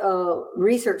actually did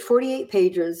research, 48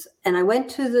 pages, and I went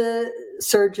to the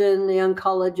surgeon, the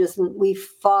oncologist, and we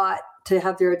fought to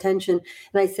have their attention.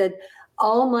 And I said,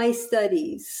 all my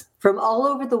studies from all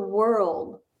over the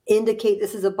world indicate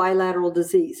this is a bilateral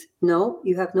disease. No,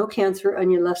 you have no cancer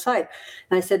on your left side.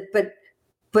 And I said, but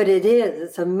it is.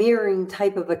 It's a mirroring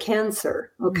type of a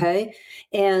cancer, okay?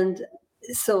 Mm-hmm. And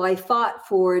so I fought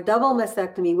for a double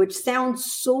mastectomy, which sounds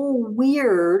so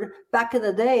weird. Back in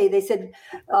the day, they said,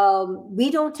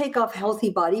 we don't take off healthy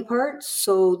body parts,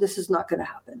 so this is not going to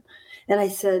happen. And I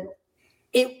said,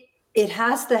 it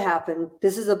has to happen.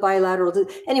 This is a bilateral.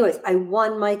 Anyways, I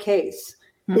won my case.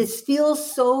 Mm-hmm. It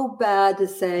feels so bad to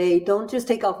say, don't just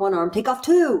take off one arm, take off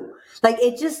two. Like,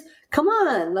 it just, come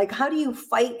on. Like, how do you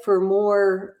fight for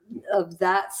more of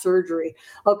that surgery?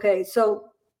 Okay, so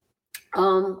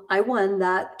I won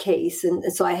that case, and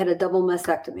so I had a double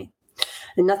mastectomy.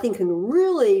 And nothing can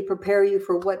really prepare you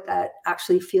for what that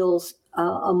actually feels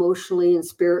emotionally and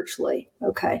spiritually,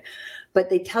 okay? But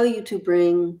they tell you to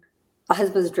bring a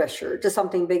husband's dress shirt, just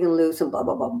something big and loose and blah,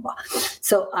 blah, blah, blah, blah.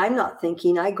 So I'm not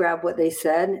thinking. I grabbed what they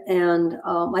said, and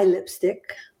my lipstick.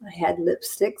 I had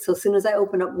lipstick. So as soon as I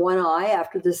opened up one eye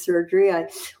after the surgery, I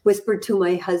whispered to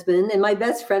my husband, and my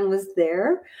best friend was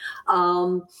there.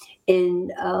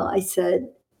 And I said,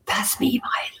 pass me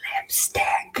my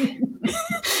lipstick.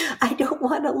 I don't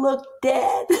want to look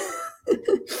dead.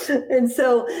 And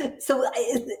so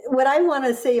what I want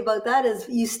to say about that is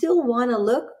you still want to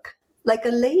look like a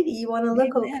lady. You want to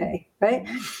look okay, right?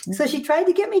 Mm-hmm. So she tried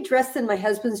to get me dressed in my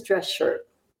husband's dress shirt.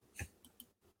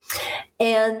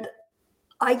 And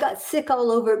I got sick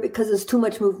all over it because there's too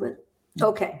much movement. Mm-hmm.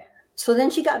 Okay. So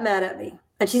then she got mad at me.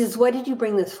 And she says, what did you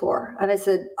bring this for? And I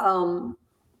said,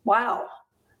 wow.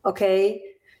 Okay.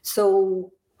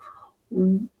 So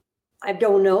I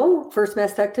don't know. First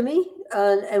mastectomy.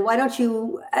 And why don't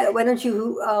you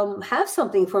have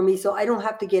something for me so I don't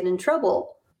have to get in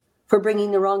trouble for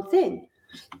bringing the wrong thing?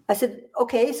 I said,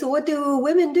 okay, so what do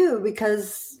women do?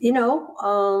 Because,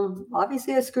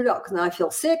 obviously I screwed up because now I feel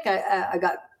sick. I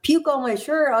got puke on my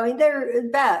shirt. I mean, they're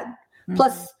bad. Mm-hmm.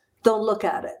 Plus, don't look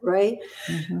at it, right?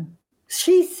 Mm-hmm.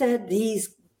 She said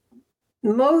these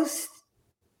most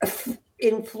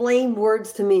inflamed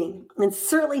words to me, and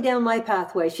certainly down my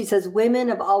pathway. She says, women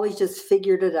have always just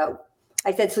figured it out.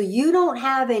 I said, so you don't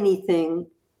have anything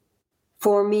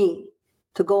for me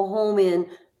to go home in?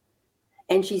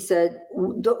 And she said,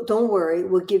 don't worry,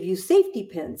 we'll give you safety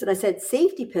pins. And I said,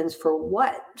 safety pins for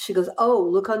what? She goes, oh,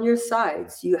 look on your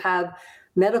sides. You have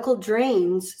medical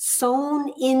drains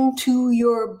sewn into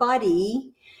your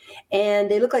body, and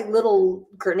they look like little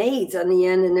grenades on the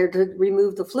end, and they're to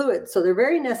remove the fluid. So they're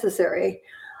very necessary.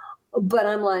 But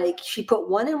I'm like, she put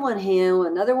one in one hand,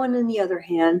 another one in the other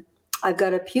hand. I've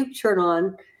got a puke shirt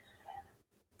on.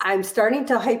 I'm starting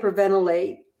to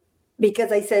hyperventilate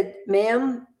because I said,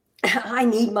 ma'am, I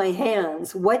need my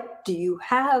hands. What do you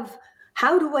have?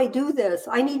 How do I do this?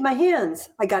 I need my hands.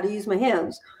 I got to use my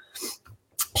hands.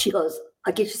 She goes,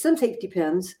 I'll get you some safety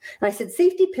pins. And I said,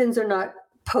 safety pins are not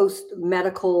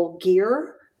post-medical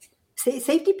gear.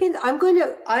 Safety pins,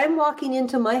 I'm walking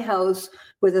into my house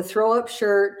with a throw-up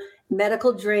shirt,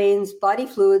 medical drains, body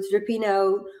fluids dripping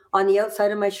out on the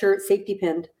outside of my shirt, safety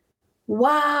pinned.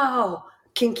 Wow.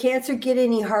 Can cancer get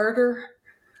any harder?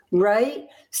 Right?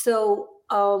 So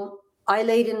I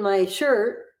laid in my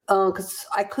shirt because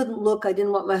I couldn't look. I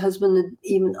didn't want my husband to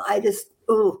even,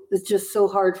 it's just so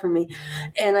hard for me.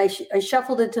 And I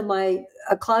shuffled into my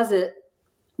closet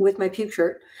with my puke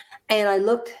shirt, and I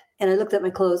looked, and I looked at my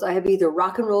clothes. I have either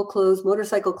rock and roll clothes,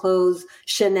 motorcycle clothes,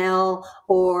 Chanel,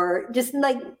 or just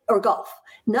or golf.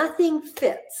 Nothing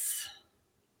fits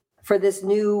for this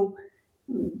new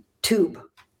tube.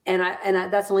 And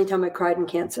that's the only time I cried in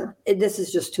cancer. This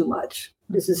is just too much.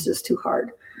 This is just too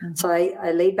hard. Mm-hmm. So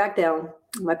I laid back down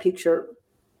in my puke shirt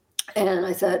and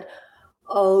I said,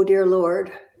 oh, dear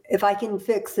Lord, if I can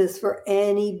fix this for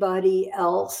anybody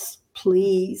else,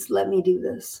 please let me do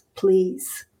this,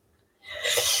 please.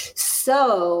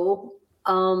 So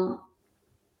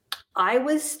I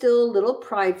was still a little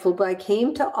prideful, but I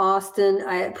came to Austin.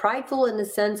 Prideful in the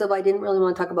sense of I didn't really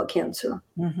want to talk about cancer.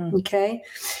 Mm-hmm. Okay.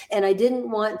 And I didn't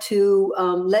want to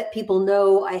let people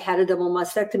know I had a double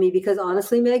mastectomy because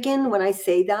honestly, Megan, when I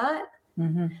say that,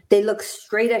 mm-hmm. they look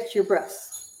straight at your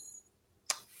breasts.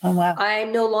 Oh, wow.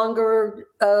 I'm no longer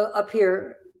up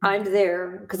here. I'm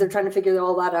there because they're trying to figure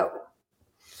all that out.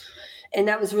 And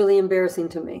that was really embarrassing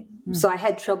to me. Mm-hmm. So I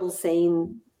had trouble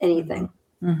saying anything.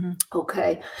 Mm-hmm.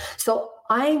 Okay. So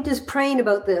I'm just praying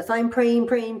about this. I'm praying,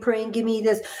 give me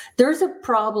this. There's a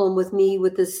problem with me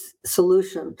with this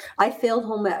solution. I failed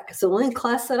home ec. It's the only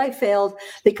class that I failed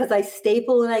because I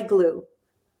staple and I glue.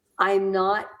 I'm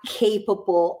not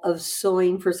capable of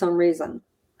sewing for some reason.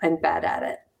 I'm bad at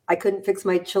it. I couldn't fix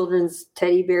my children's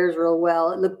teddy bears real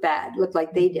well. It looked bad. It looked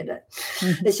like they did it.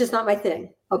 Mm-hmm. It's just not my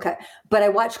thing. Okay. But I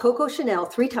watched Coco Chanel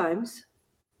 3 times.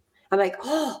 I'm like,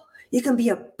 oh, you can be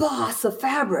a boss of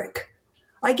fabric.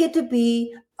 I get to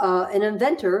be an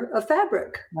inventor of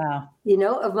fabric. Wow.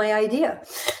 Of my idea.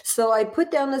 So I put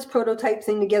down this prototype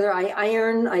thing together. I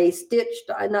ironed, I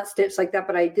stitched, not stitched like that,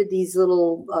 but I did these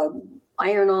little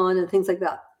iron on and things like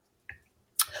that.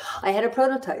 I had a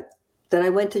prototype. Then I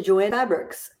went to Joann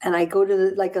Fabrics and I go to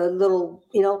a little,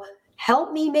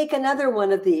 help me make another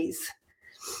one of these.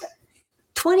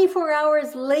 24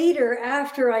 hours later,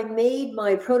 after I made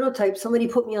my prototype, somebody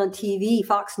put me on TV,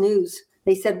 Fox News.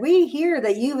 They said, we hear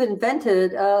that you've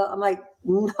invented. I'm like,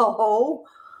 no,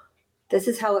 this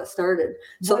is how it started.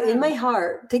 So in my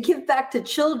heart, to give back to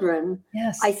children,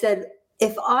 yes. I said,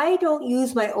 if I don't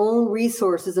use my own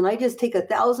resources and I just take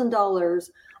 $1,000,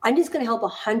 I'm just going to help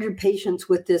 100 patients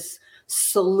with this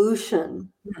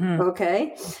solution. Mm-hmm.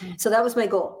 Okay. Mm-hmm. So that was my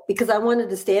goal because I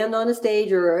wanted to stand on a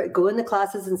stage or go in the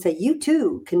classes and say, you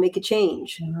too can make a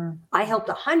change. Mm-hmm. I helped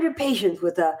 100 patients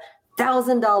with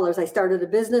 $1,000. I started a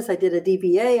business. I did a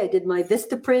DBA. I did my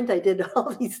Vistaprint. I did all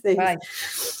these things. Right.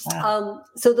 Wow.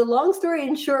 So the long story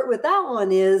in short with that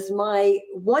one is my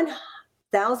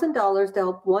 $1,000 to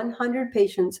help 100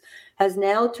 patients has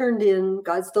now turned in,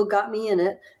 God still got me in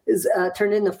it, is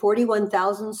turned into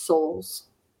 41,000 souls.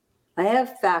 I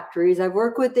have factories. I've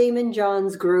worked with Damon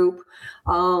John's group.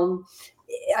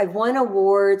 I've won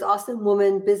awards. Austin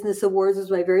Woman Business Awards was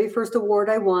my very first award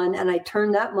I won, and I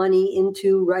turned that money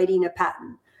into writing a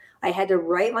patent. I had to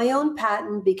write my own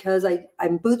patent because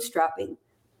I'm bootstrapping.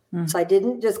 Mm-hmm. So I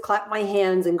didn't just clap my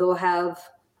hands and go have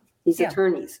these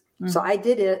attorneys. Mm-hmm. So I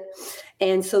did it.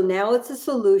 And so now it's a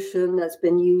solution that's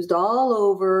been used all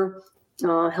over,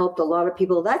 helped a lot of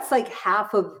people. That's like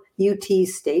half of UT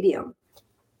Stadium.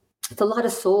 It's a lot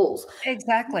of souls.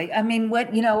 Exactly. I mean,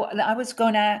 I was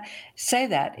going to say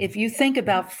that if you think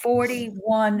about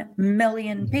 41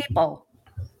 million people.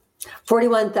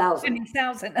 41,000.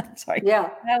 I'm sorry. Yeah.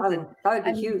 That would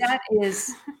be huge. That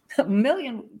is a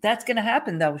million. That's going to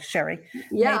happen though, Sherry.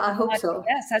 Yeah, maybe I hope so.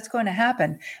 Yes, that's going to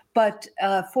happen. But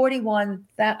 41,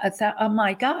 oh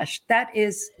my gosh, that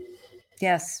is,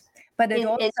 yes. But it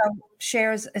also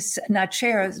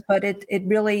but it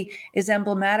really is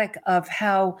emblematic of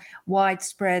how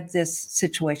widespread this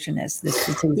situation is. This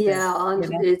disease.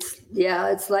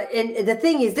 Yeah, it's like, and the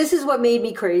thing is, this is what made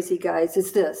me crazy, guys.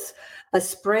 It's this: a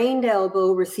sprained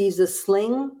elbow receives a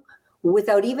sling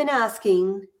without even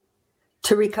asking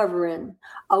to recover in.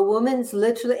 A woman's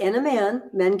literally, and a man.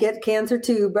 Men get cancer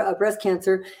too, breast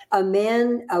cancer. A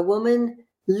woman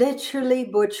literally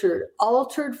butchered,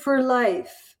 altered for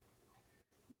life.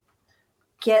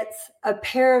 Gets a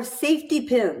pair of safety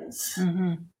pins.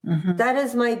 Mm-hmm. Mm-hmm. That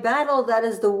is my battle. That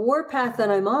is the warpath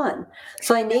that I'm on.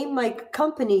 So I named my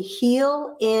company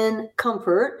Heal in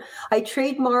Comfort. I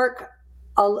trademark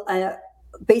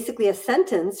basically a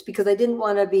sentence because I didn't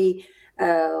want to be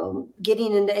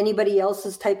getting into anybody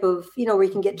else's type of, where you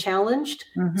can get challenged.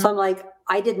 Mm-hmm. So I'm like,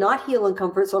 I did not heal in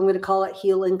comfort, so I'm going to call it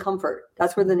Heal in Comfort.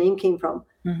 That's where the name came from.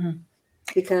 Mm-hmm.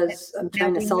 Because I'm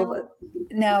trying to solve it.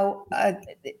 Now,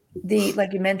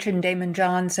 like you mentioned, Damon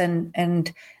Johns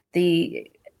and the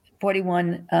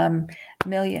 41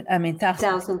 million,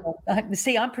 thousand.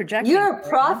 See, I'm projecting. You're a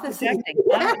prophecy. I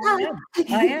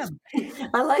am.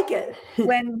 I like it.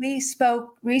 When we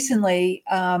spoke recently,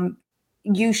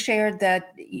 you shared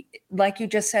that, like you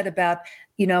just said about,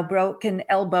 broken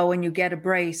elbow and you get a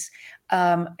brace,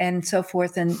 and so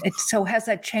forth. And so has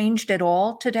that changed at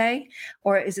all today?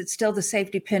 Or is it still the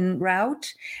safety pin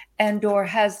route? Or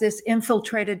has this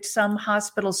infiltrated some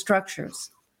hospital structures?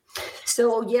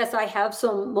 So yes, I have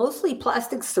some, mostly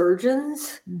plastic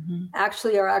surgeons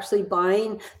are actually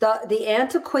buying the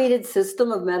antiquated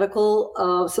system of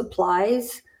medical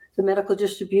supplies. The medical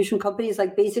distribution companies,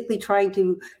 like basically trying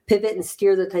to pivot and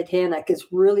steer the Titanic. It's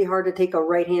really hard to take a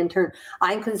right-hand turn.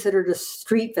 I'm considered a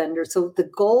street vendor. So the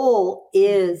goal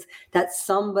is that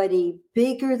somebody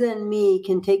bigger than me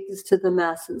can take this to the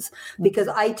masses, because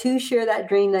I too share that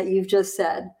dream that you've just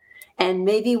said. And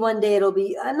maybe one day it'll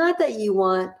be, not that you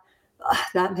want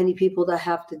that many people to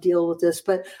have to deal with this,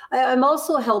 but I'm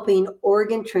also helping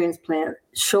organ transplant,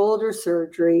 shoulder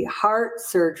surgery, heart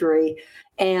surgery,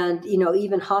 and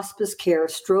even hospice care,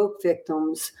 stroke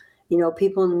victims,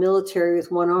 people in the military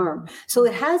with one arm. So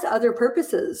it has other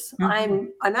purposes.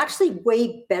 I'm actually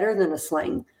way better than a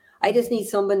sling. I just need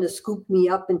someone to scoop me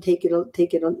up and take it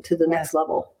to the next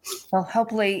level. Well,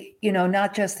 hopefully,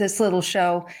 not just this little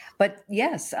show, but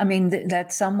yes, I mean,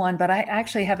 that's someone. But I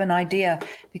actually have an idea,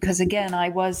 because again, I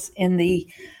was in the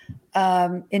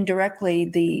indirectly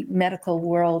the medical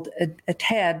world a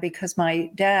tad, because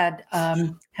my dad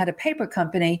had a paper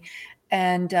company.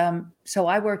 And so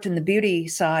I worked in the beauty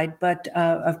side, but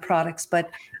of products, but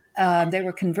they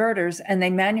were converters, and they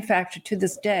manufacture to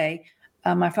this day.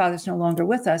 My father's no longer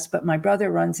with us, but my brother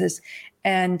runs this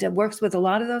and works with a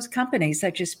lot of those companies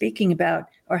that you're speaking about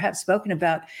or have spoken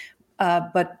about,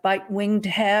 but bite winged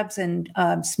tabs and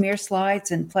smear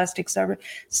slides and plastic cover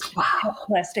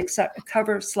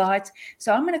slides.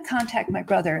 So I'm going to contact my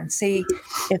brother and see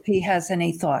if he has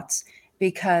any thoughts,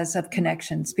 because of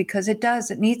connections, because it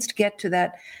needs to get to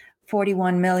that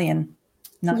 41 million.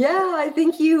 Yeah, I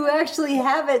think you actually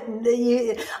have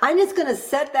it. I'm just going to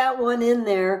set that one in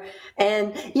there.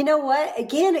 And you know what?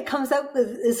 Again, it comes up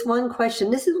with this one question.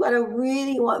 This is what I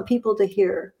really want people to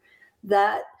hear,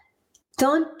 that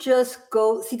don't just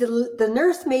go. See, the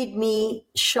nurse made me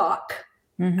shock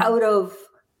out of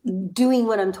doing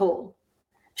what I'm told.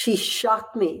 She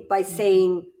shocked me by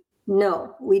saying,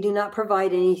 no, we do not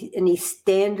provide any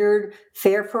standard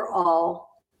fare for all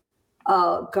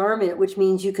garment, which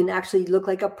means you can actually look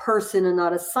like a person and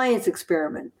not a science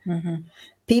experiment.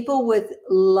 People with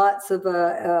lots of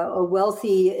a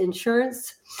wealthy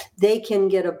insurance, they can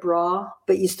get a bra,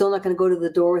 but you're still not going to go to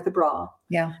the door with a bra.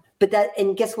 Yeah. But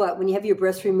and guess what? When you have your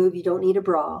breast removed, you don't need a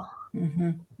bra.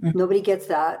 Nobody gets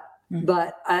that.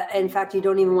 But in fact, you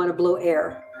don't even want to blow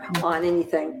air on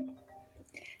anything.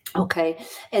 Okay.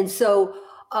 And so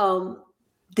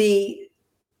the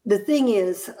thing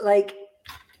is, like,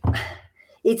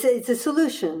 it's a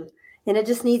solution, and it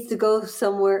just needs to go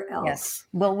somewhere else. Yes,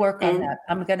 we'll work on that.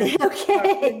 I'm going to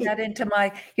bring that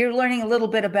into you're learning a little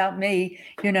bit about me,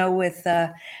 with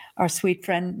our sweet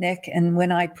friend, Nick, and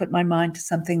when I put my mind to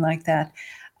something like that.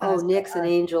 Nick's an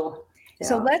angel. Yeah.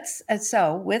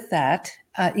 So with that,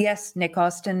 yes, Nick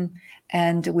Austin,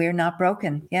 and We're Not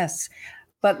Broken. Yes.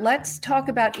 But let's talk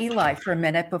about Eli for a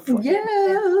minute before.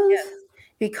 Yes.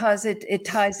 Because it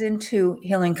ties into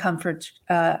Healing Comfort,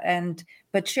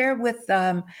 but share with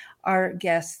our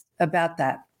guests about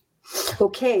that.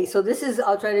 Okay, so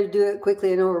I'll try to do it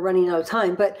quickly. I know we're running out of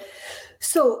time, but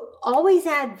so always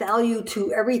add value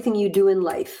to everything you do in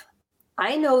life.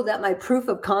 I know that my proof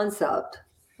of concept,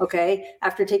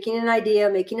 after taking an idea,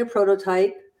 making a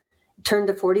prototype, turned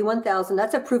to 41,000,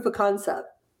 that's a proof of concept.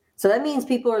 So that means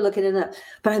people are looking at that.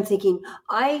 But I'm thinking,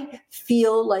 I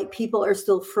feel like people are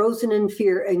still frozen in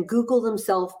fear and Google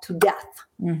themselves to death,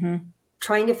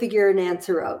 trying to figure an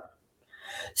answer out.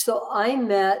 So I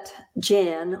met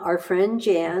Jan, our friend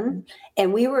Jan,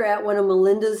 and we were at one of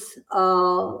Melinda's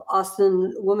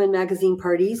Austin Woman Magazine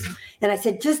parties. And I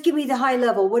said, just give me the high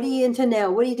level. What are you into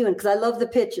now? What are you doing? Because I love the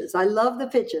pitches.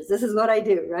 This is what I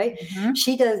do, right?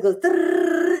 She goes,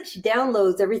 she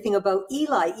downloads everything about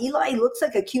Eli. Eli looks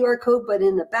like a QR code, but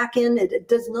in the back end, it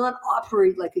does not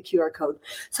operate like a QR code.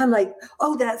 So I'm like,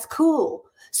 oh, that's cool.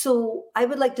 So I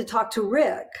would like to talk to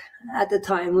Rick at the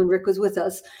time when Rick was with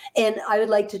us, and I would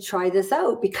like to try this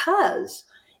out, because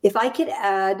if I could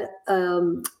add a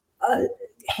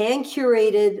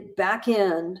hand-curated back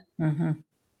end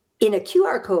in a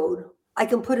QR code, I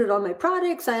can put it on my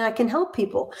products and I can help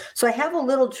people. So I have a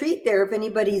little treat there. If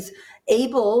anybody's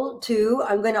able to,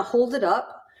 I'm going to hold it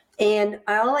up, and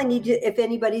all I need if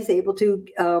anybody's able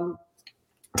to,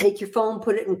 take your phone,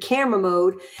 put it in camera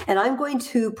mode, and I'm going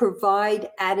to provide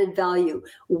added value.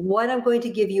 What I'm going to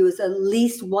give you is at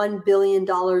least $1 billion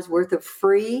worth of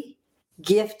free,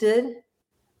 gifted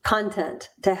content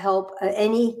to help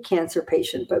any cancer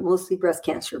patient, but mostly breast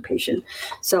cancer patient.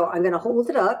 So I'm going to hold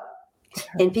it up,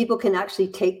 and people can actually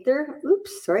take their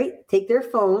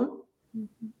phone,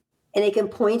 and they can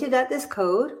point it at this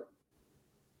code,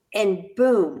 and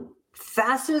boom,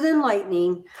 faster than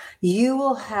lightning, you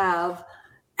will have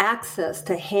access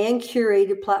to hand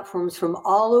curated platforms from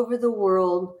all over the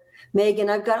world. Megan,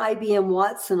 I've got IBM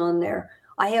Watson on there.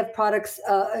 I have products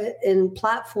and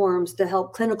platforms to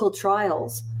help clinical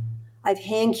trials. I've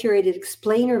hand curated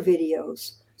explainer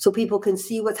videos so people can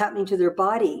see what's happening to their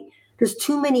body. There's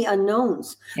too many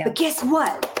unknowns. Yeah. But guess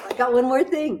what? I got one more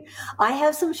thing. I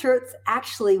have some shirts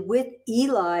actually with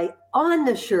Eli on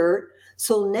the shirt.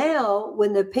 So now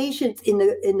when the patient's in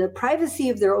the privacy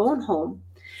of their own home,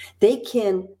 they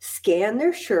can scan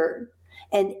their shirt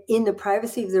and in the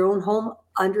privacy of their own home,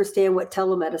 understand what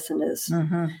telemedicine is,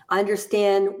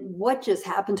 understand what just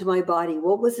happened to my body.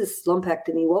 What was this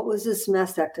lumpectomy? What was this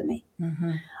mastectomy?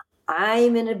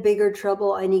 I'm in a bigger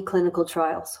trouble. I need clinical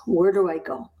trials. Where do I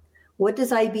go? What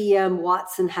does IBM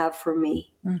Watson have for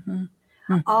me?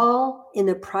 All in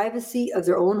the privacy of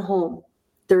their own home.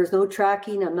 There's no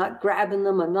tracking. I'm not grabbing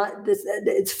them. I'm not this.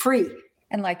 It's free.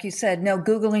 And like you said, no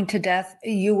Googling to death.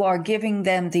 You are giving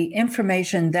them the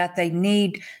information that they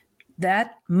need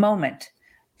that moment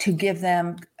to give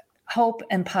them hope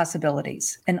and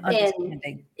possibilities and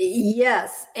understanding.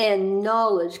 Yes, and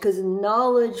knowledge, because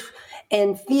knowledge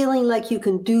and feeling like you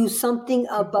can do something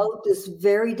about this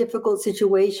very difficult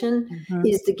situation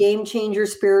is the game changer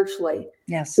spiritually.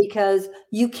 Yes. Because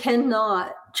you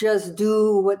cannot just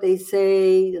do what they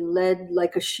say and led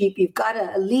like a sheep. You've got to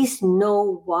at least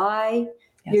know why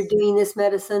you're doing this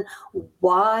medicine,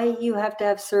 why you have to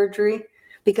have surgery,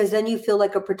 because then you feel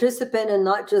like a participant and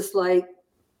not just like,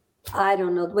 I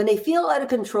don't know. When they feel out of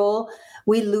control,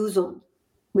 we lose them.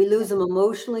 We lose them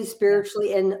emotionally,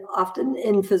 spiritually, and often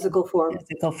in physical form.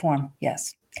 Physical form,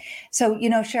 yes. So,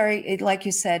 Sherry, like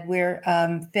you said, we're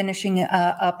finishing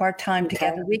up our time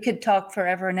together. We could talk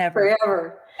forever and ever.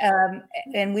 Forever.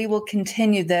 And we will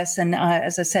continue this. And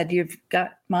as I said, you've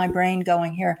got my brain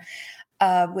going here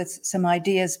with some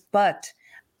ideas. But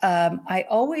I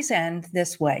always end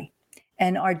this way.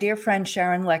 And our dear friend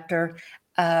Sharon Lechter,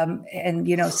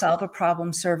 solve a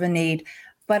problem, serve a need.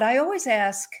 But I always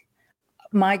ask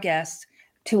my guests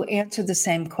to answer the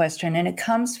same question. And it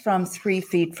comes from 3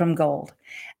 Feet from Gold.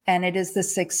 And it is the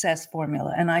success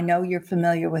formula. And I know you're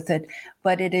familiar with it,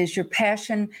 but it is your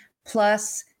passion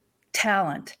plus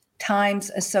talent times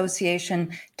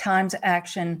association times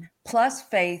action plus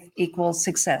faith equals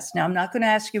success. Now, I'm not going to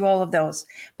ask you all of those,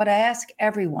 but I ask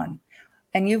everyone.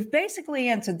 And you've basically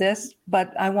answered this,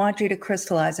 but I want you to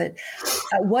crystallize it.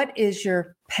 What is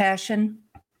your passion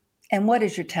and what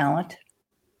is your talent?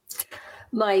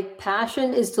 My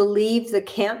passion is to leave the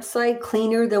campsite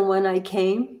cleaner than when I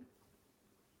came,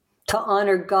 to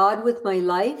honor God with my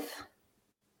life.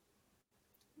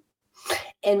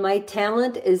 And my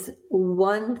talent is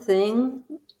one thing,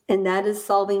 and that is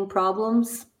solving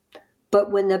problems.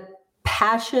 But when the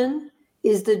passion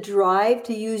is the drive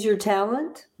to use your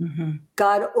talent,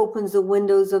 God opens the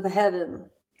windows of heaven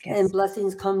and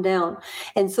blessings come down.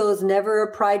 And so it's never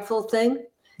a prideful thing.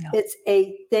 No. It's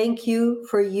a thank you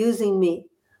for using me.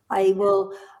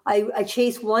 I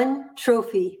chase one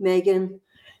trophy, Megan,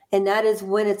 and that is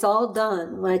when it's all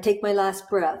done, when I take my last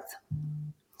breath,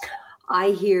 I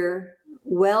hear,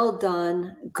 well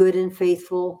done, good and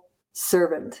faithful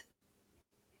servant.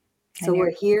 So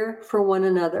we're here for one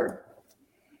another.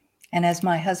 And as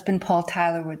my husband, Paul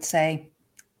Tyler, would say,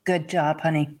 good job,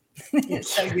 honey.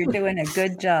 So you're doing a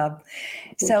good job.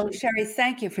 So Sherry,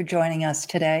 thank you for joining us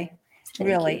today.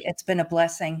 Really, it's been a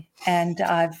blessing. And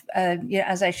I've,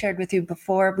 as I shared with you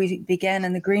before we began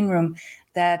in the green room,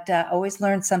 that always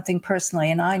learned something personally.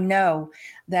 And I know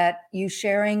that you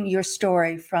sharing your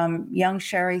story from young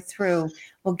Sherry through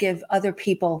will give other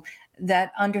people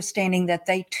that understanding that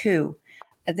they too,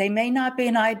 they may not be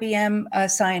an IBM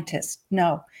scientist,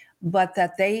 no, but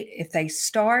that if they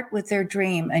start with their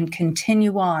dream and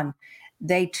continue on,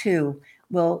 they too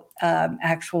will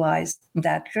actualize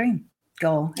that dream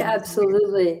goal.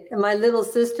 Absolutely. And my little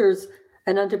sister's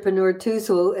an entrepreneur too,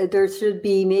 so there should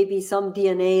be maybe some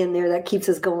DNA in there that keeps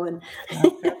us going.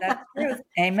 That's true.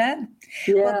 Amen.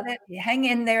 Yeah. Well, hang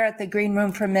in there at the green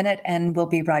room for a minute and we'll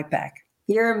be right back.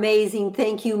 You're amazing.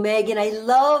 Thank you, Megan. I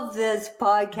love this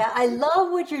podcast. I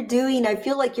love what you're doing. I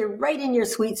feel like you're right in your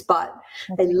sweet spot.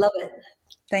 I love it.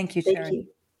 Thank you, Sherry. Thank you.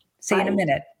 See you in a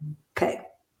minute. Okay.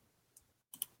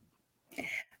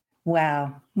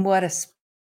 Wow. What a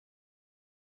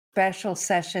special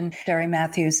session, Sherry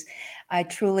Matthews. I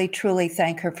truly, truly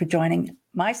thank her for joining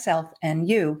myself and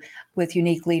you with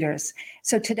Unique Leaders.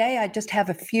 So today I just have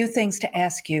a few things to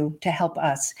ask you to help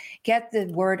us get the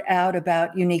word out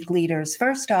about Unique Leaders.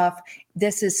 First off,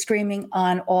 this is streaming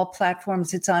on all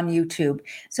platforms. It's on YouTube.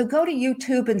 So go to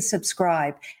YouTube and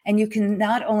subscribe. And you can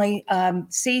not only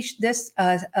see this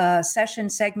session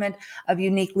segment of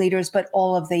Unique Leaders, but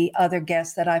all of the other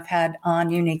guests that I've had on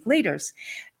Unique Leaders.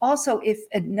 Also,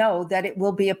 know that it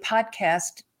will be a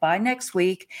podcast by next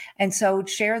week. And so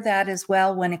share that as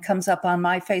well when it comes up on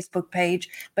my Facebook page,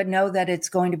 but know that it's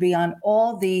going to be on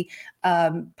all the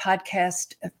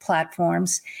podcast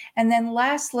platforms. And then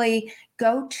lastly,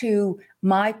 go to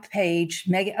my page,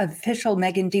 official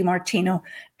Megan DiMartino.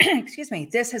 Excuse me.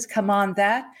 This has come on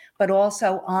that, but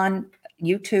also on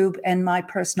YouTube and my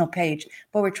personal page.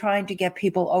 But we're trying to get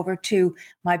people over to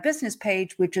my business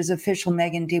page, which is official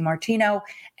Megan DiMartino,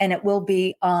 and it will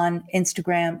be on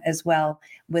Instagram as well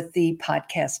with the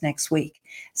podcast next week.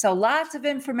 So lots of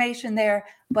information there,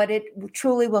 but it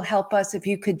truly will help us if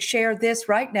you could share this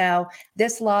right now,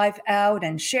 this live out,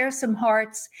 and share some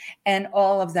hearts and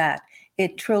all of that.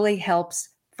 It truly helps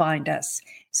find us.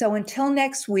 So until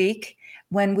next week,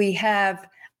 when we have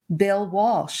Bill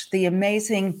Walsh, the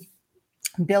amazing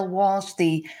Bill Walsh,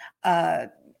 the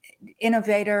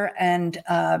innovator and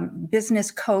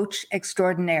business coach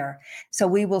extraordinaire. So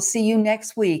we will see you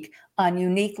next week on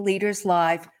Unique Leaders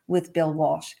Live with Bill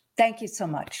Walsh. Thank you so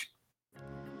much.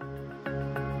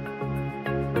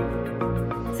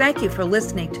 Thank you for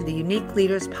listening to the Unique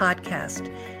Leaders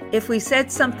Podcast. If we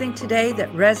said something today that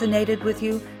resonated with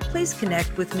you, please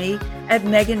connect with me at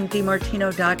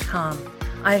megandimartino.com.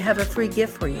 I have a free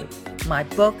gift for you, my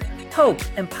book, Hope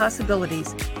and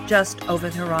Possibilities Just Over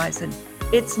the Horizon.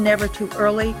 It's never too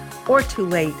early or too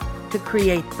late to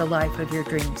create the life of your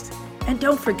dreams. And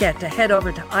don't forget to head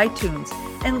over to iTunes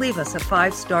and leave us a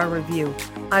 5-star review.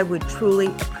 I would truly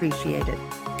appreciate it.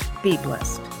 Be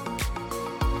blessed.